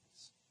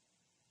repentance.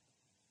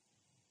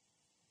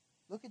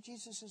 Look at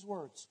Jesus'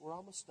 words. We're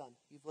almost done.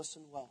 You've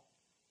listened well.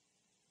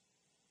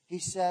 He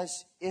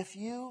says, if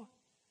you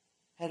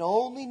had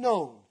only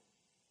known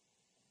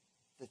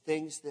the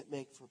things that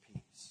make for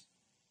peace.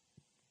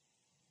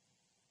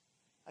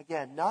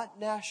 Again, not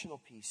national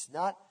peace,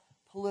 not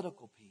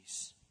political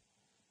peace,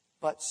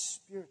 but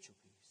spiritual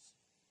peace.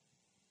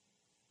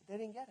 But they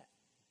didn't get it.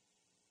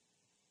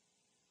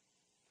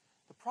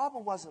 The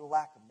problem wasn't a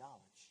lack of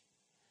knowledge.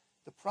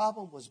 The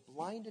problem was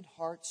blinded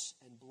hearts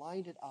and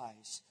blinded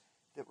eyes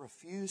that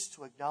refused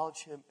to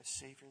acknowledge Him as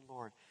Savior and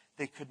Lord.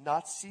 They could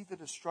not see the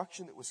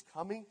destruction that was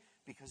coming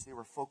because they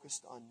were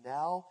focused on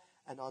now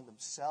and on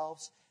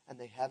themselves, and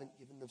they haven't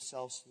given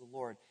themselves to the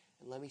Lord.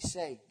 And let me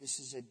say, this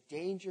is a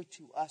danger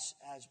to us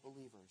as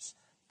believers,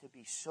 to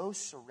be so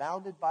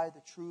surrounded by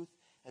the truth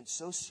and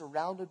so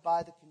surrounded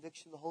by the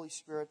conviction of the Holy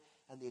Spirit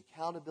and the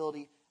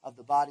accountability of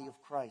the body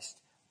of Christ,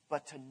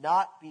 but to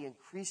not be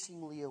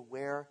increasingly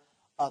aware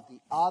of the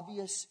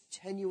obvious,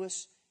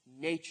 tenuous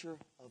nature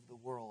of the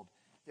world.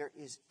 There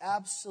is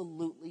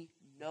absolutely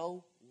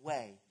no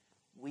way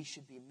we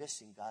should be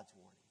missing God's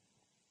warning.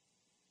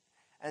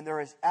 And there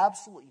is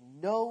absolutely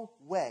no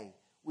way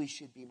we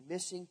should be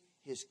missing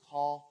His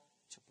call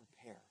to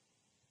prepare.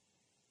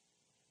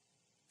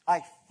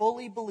 I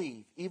fully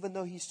believe, even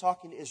though He's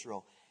talking to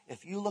Israel,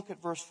 if you look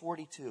at verse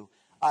 42,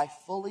 I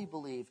fully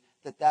believe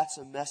that that's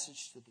a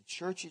message to the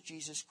church of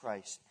Jesus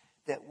Christ,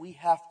 that we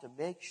have to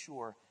make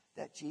sure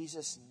that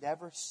Jesus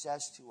never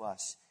says to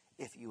us,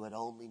 if you had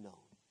only known.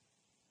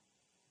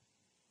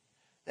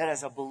 That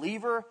as a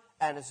believer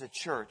and as a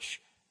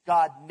church,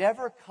 God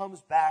never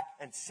comes back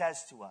and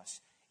says to us,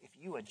 if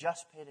you had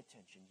just paid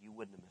attention, you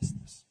wouldn't have missed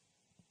this.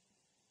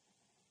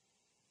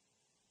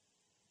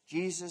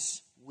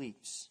 Jesus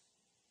weeps.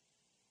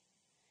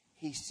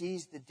 He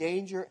sees the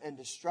danger and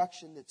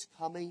destruction that's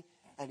coming,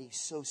 and he's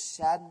so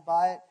saddened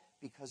by it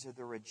because of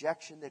the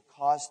rejection that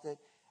caused it.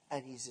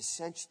 And he's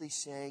essentially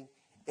saying,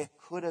 it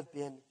could have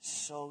been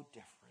so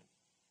different.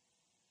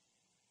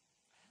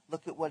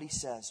 Look at what he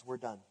says. We're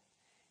done.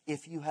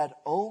 If you had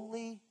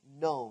only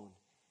known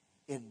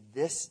in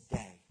this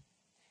day,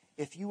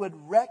 if you had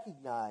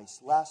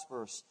recognized, last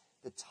verse,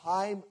 the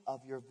time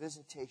of your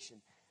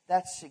visitation.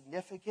 That's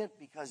significant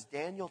because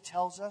Daniel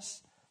tells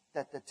us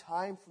that the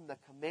time from the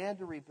command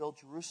to rebuild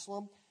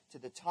Jerusalem to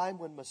the time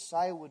when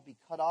Messiah would be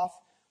cut off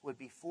would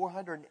be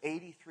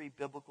 483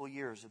 biblical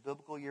years. A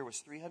biblical year was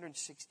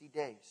 360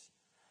 days.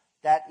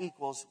 That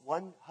equals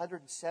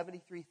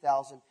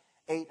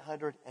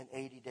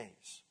 173,880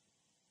 days.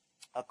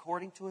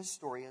 According to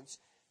historians,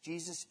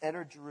 Jesus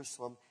entered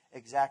Jerusalem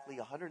exactly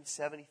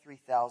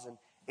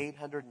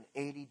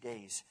 173,880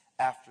 days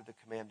after the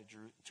command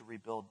to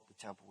rebuild the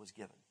temple was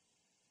given.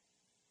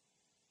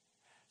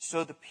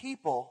 So the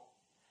people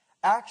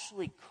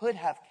actually could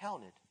have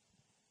counted.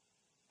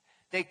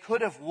 They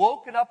could have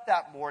woken up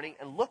that morning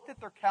and looked at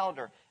their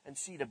calendar and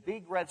seen a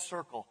big red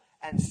circle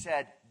and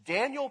said,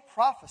 Daniel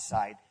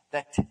prophesied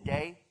that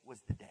today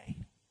was the day.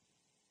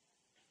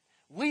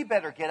 We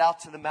better get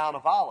out to the Mount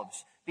of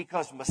Olives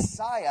because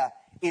Messiah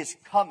is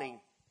coming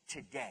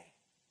today.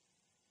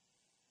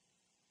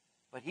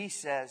 But he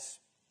says,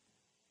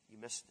 you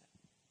missed it.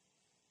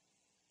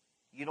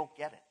 You don't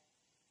get it.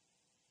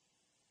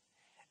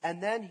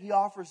 And then he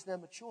offers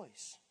them a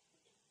choice.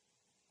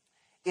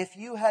 If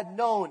you had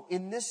known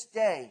in this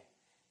day,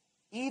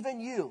 even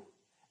you,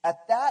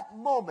 at that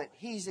moment,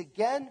 he's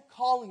again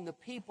calling the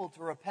people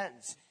to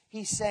repentance.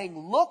 He's saying,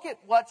 look at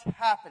what's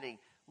happening.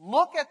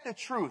 Look at the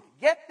truth.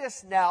 Get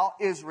this now,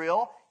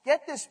 Israel.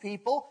 Get this,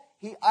 people.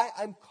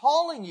 I'm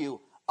calling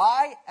you.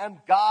 I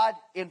am God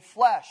in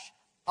flesh.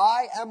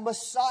 I am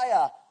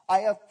Messiah. I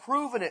have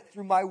proven it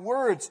through my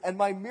words and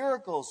my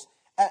miracles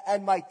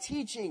and my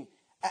teaching.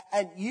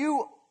 And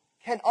you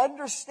can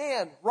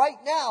understand right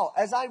now,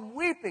 as I'm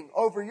weeping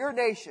over your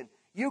nation,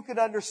 you can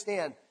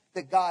understand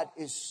that God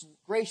is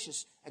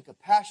gracious and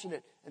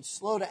compassionate and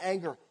slow to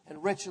anger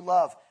and rich in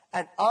love.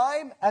 And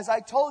I'm, as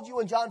I told you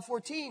in John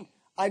 14,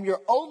 I'm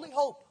your only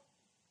hope.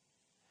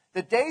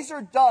 The days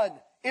are done.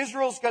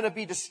 Israel's going to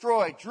be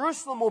destroyed.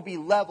 Jerusalem will be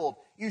leveled.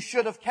 You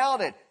should have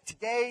counted.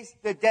 Today's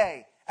the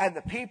day. And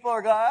the people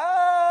are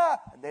going,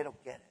 and they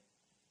don't get it.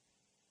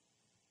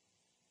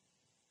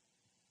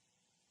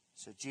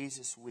 So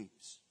Jesus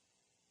weeps.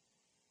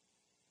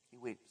 He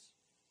weeps.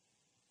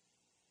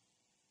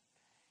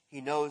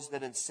 He knows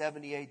that in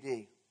 70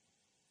 A.D.,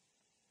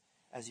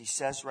 as he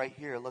says right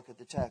here, look at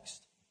the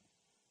text,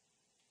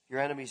 your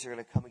enemies are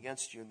going to come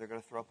against you and they're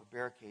going to throw up a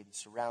barricade and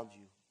surround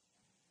you.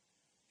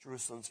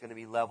 Jerusalem's going to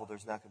be leveled.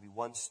 There's not going to be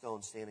one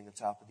stone standing on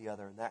top of the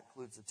other, and that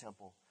includes the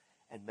temple.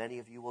 And many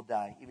of you will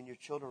die. Even your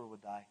children will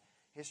die.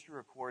 History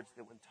records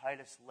that when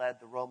Titus led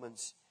the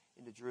Romans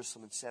into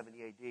Jerusalem in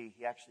 70 A.D.,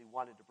 he actually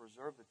wanted to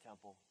preserve the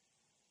temple.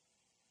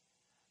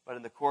 But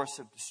in the course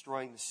of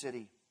destroying the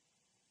city,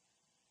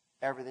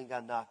 everything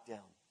got knocked down.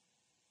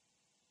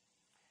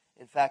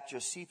 In fact,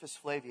 Josephus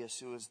Flavius,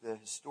 who is the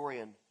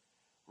historian,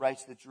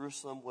 writes that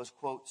Jerusalem was,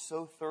 quote,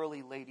 so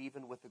thoroughly laid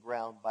even with the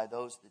ground by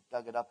those that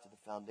dug it up to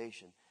the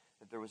foundation,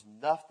 that there was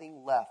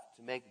nothing left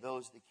to make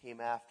those that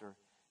came after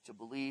to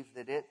believe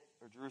that it,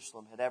 or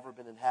Jerusalem, had ever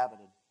been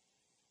inhabited.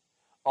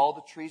 All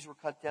the trees were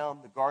cut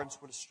down, the gardens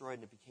were destroyed,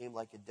 and it became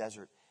like a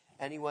desert.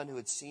 Anyone who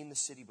had seen the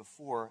city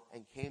before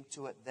and came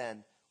to it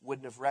then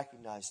wouldn't have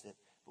recognized it,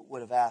 but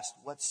would have asked,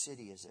 what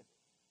city is it?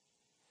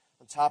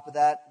 On top of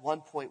that,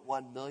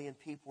 1.1 million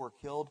people were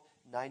killed,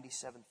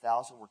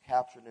 97,000 were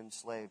captured and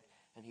enslaved.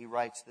 And he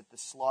writes that the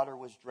slaughter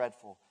was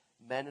dreadful.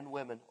 Men and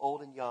women,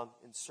 old and young,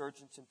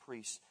 insurgents and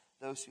priests,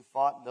 those who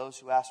fought and those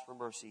who asked for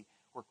mercy,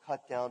 were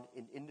cut down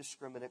in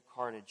indiscriminate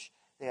carnage.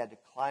 They had to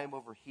climb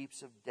over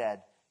heaps of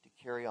dead to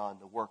carry on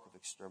the work of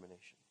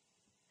extermination.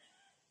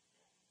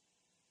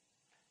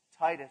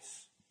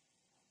 Titus,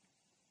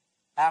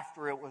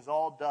 after it was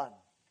all done,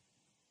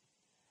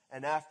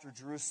 and after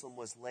Jerusalem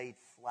was laid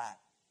flat,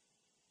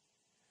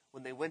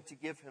 when they went to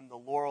give him the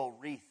laurel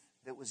wreath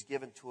that was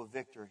given to a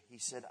victor, he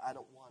said, I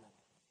don't want it.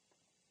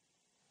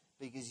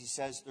 Because he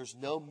says there's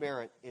no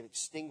merit in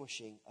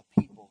extinguishing a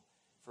people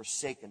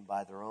forsaken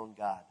by their own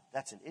God.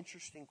 That's an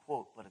interesting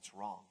quote, but it's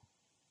wrong.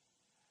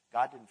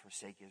 God didn't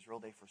forsake Israel,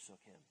 they forsook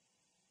him.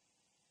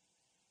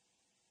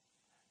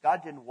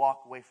 God didn't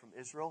walk away from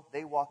Israel,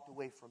 they walked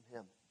away from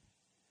him.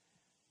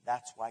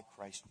 That's why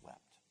Christ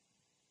wept.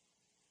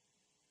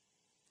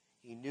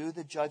 He knew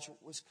the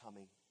judgment was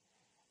coming,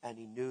 and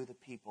he knew the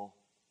people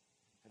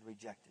had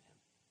rejected him.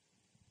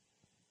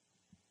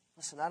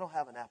 Listen, I don't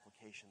have an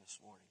application this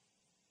morning.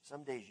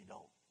 Some days you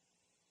don't.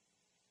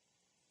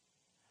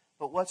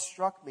 But what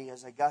struck me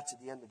as I got to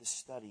the end of the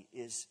study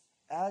is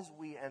as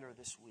we enter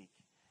this week,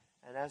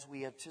 and as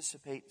we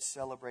anticipate and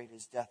celebrate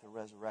his death and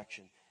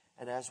resurrection,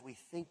 and as we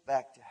think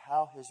back to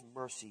how his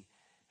mercy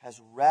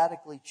has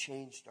radically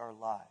changed our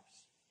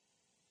lives.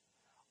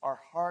 Our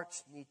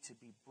hearts need to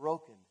be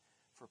broken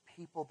for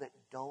people that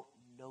don't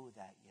know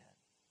that yet.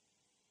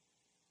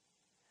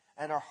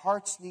 And our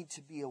hearts need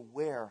to be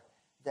aware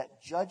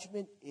that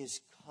judgment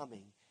is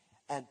coming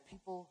and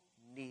people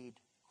need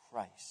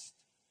Christ.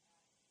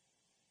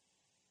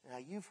 Now,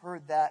 you've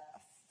heard that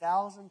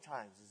 1,000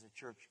 times as a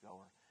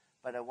churchgoer,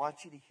 but I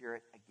want you to hear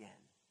it again.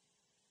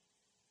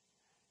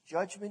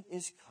 Judgment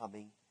is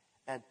coming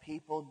and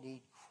people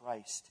need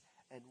Christ.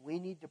 And we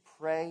need to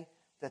pray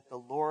that the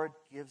Lord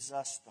gives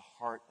us the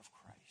heart of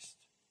Christ.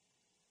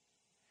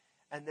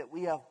 And that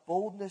we have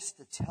boldness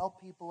to tell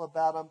people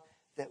about Him,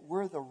 that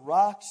we're the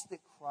rocks that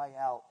cry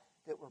out,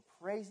 that we're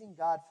praising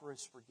God for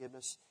His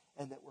forgiveness,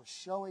 and that we're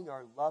showing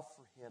our love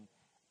for Him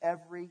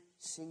every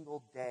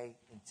single day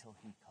until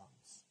He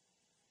comes.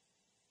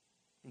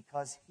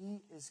 Because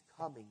He is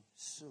coming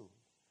soon.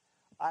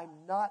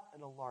 I'm not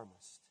an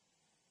alarmist.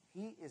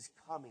 He is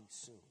coming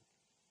soon.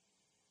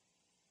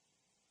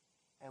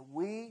 And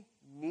we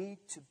need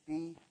to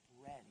be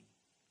ready.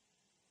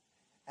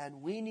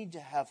 And we need to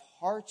have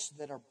hearts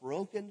that are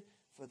broken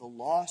for the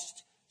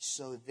lost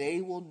so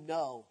they will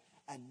know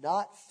and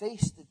not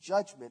face the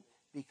judgment,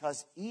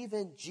 because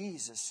even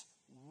Jesus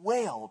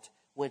wailed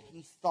when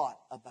He thought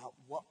about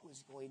what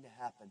was going to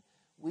happen.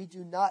 We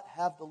do not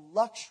have the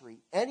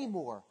luxury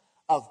anymore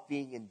of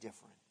being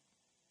indifferent.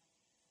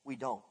 We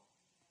don't.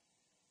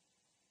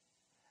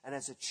 And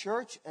as a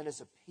church and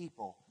as a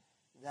people,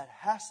 that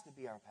has to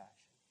be our passion.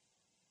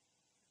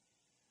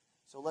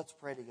 So let's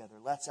pray together.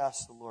 Let's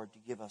ask the Lord to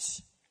give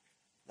us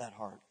that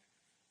heart.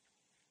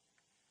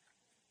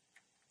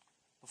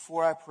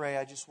 Before I pray,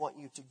 I just want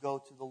you to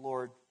go to the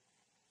Lord.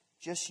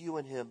 Just you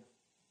and Him.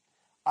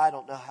 I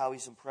don't know how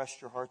He's impressed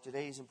your heart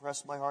today. He's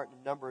impressed my heart in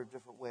a number of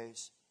different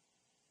ways.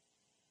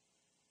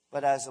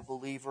 But as a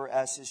believer,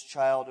 as His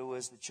child, who,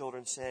 as the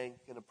children sang,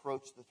 can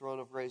approach the throne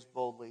of grace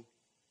boldly,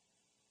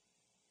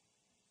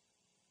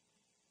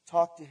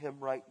 talk to Him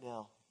right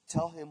now.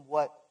 Tell Him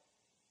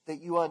that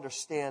you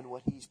understand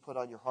what He's put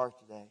on your heart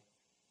today.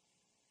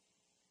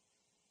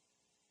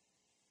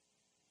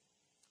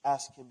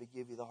 Ask Him to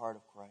give you the heart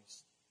of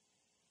Christ.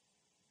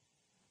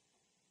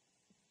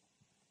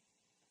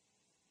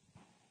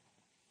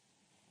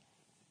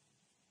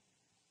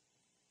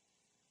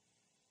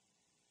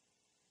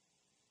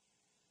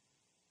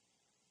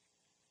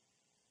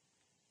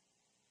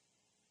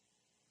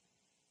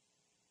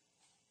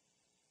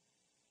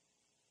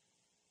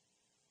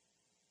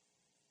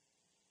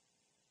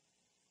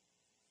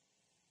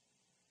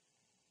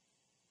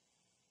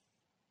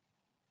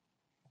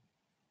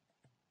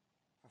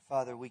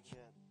 Father, we can't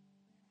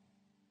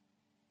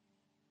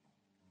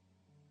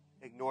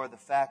ignore the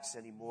facts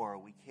anymore.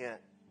 We can't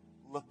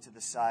look to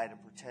the side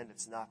and pretend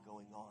it's not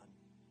going on.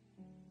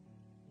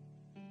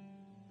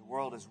 The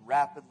world is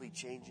rapidly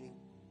changing.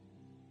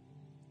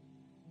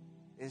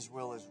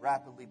 Israel is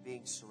rapidly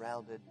being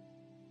surrounded.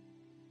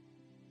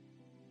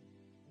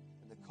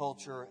 And the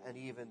culture and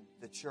even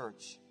the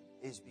church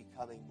is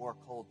becoming more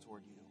cold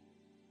toward you.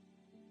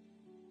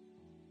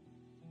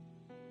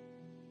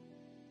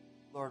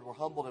 Lord, we're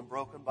humbled and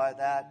broken by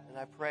that. And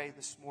I pray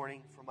this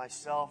morning for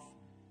myself,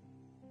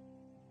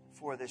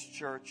 for this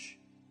church,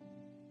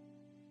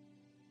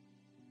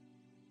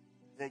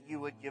 that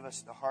you would give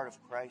us the heart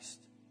of Christ.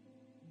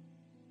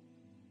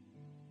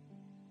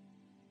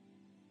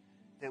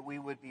 That we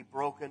would be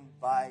broken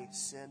by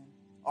sin,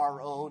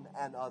 our own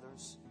and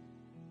others.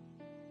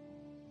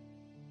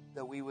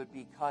 That we would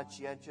be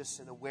conscientious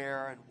and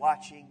aware and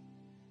watching,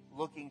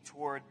 looking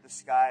toward the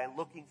sky,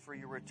 looking for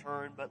your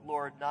return, but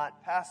Lord,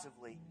 not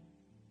passively.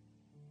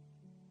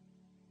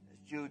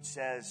 Jude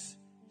says,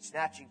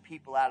 snatching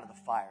people out of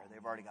the fire.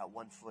 They've already got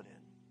one foot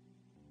in.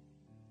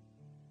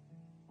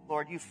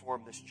 Lord, you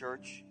formed this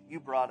church.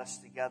 You brought us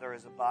together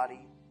as a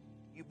body.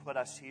 You put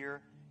us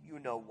here. You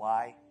know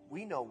why.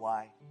 We know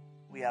why.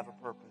 We have a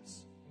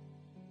purpose.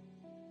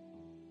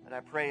 And I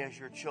pray as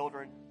your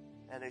children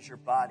and as your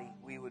body,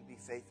 we would be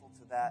faithful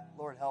to that.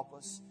 Lord, help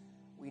us.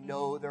 We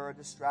know there are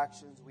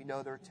distractions. We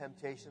know there are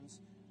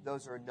temptations.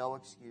 Those are no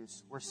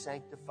excuse. We're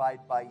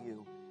sanctified by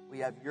you. We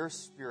have your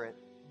Spirit.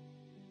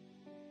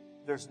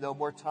 There's no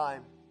more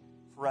time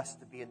for us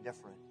to be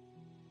indifferent.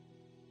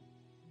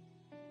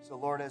 So,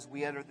 Lord, as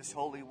we enter this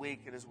Holy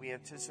Week and as we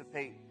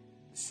anticipate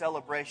the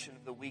celebration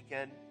of the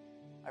weekend,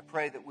 I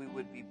pray that we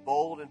would be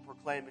bold in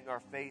proclaiming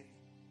our faith.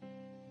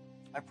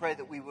 I pray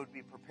that we would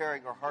be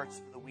preparing our hearts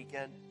for the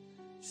weekend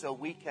so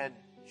we can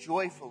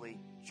joyfully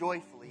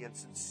and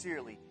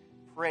sincerely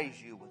praise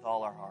you with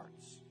all our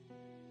hearts.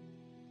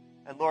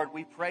 And, Lord,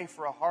 we pray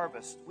for a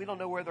harvest. We don't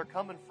know where they're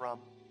coming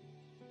from.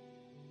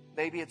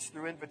 Maybe it's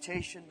through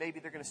invitation. Maybe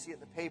they're going to see it in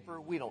the paper.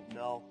 We don't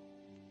know.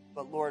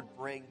 But Lord,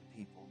 bring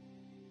people.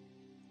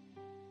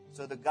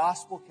 So the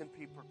gospel can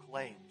be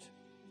proclaimed.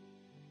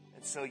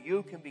 And so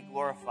you can be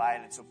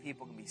glorified and so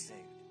people can be saved.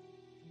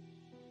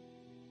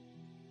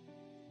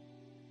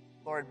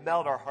 Lord,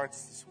 melt our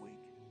hearts this week.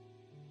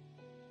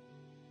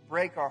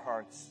 Break our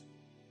hearts.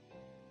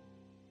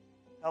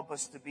 Help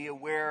us to be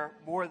aware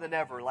more than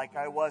ever, like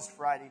I was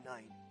Friday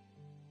night,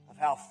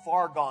 how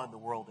far gone the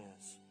world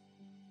is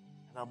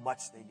and how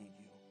much they need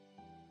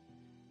you.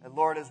 And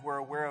Lord, as we're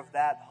aware of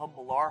that,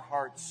 humble our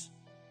hearts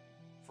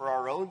for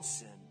our own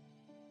sin.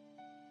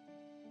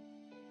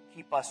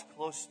 Keep us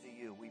close to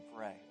you, we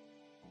pray.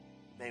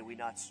 May we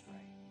not stray.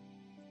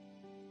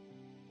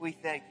 We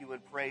thank you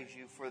and praise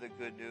you for the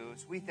good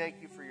news. We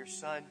thank you for your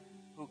Son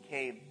who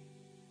came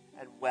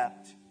and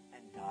wept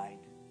and died.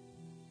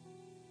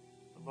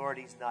 But Lord,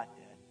 he's not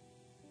dead.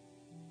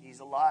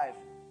 He's alive.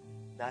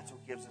 That's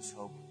what gives us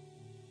hope.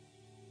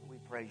 We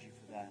praise you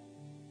for that.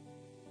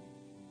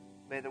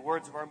 May the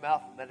words of our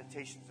mouth and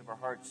meditations of our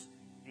hearts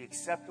be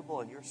acceptable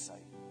in your sight.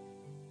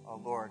 Our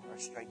Lord, our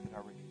strength and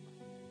our Redeemer.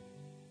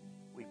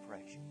 We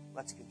praise you.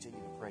 Let's continue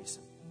to praise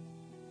him.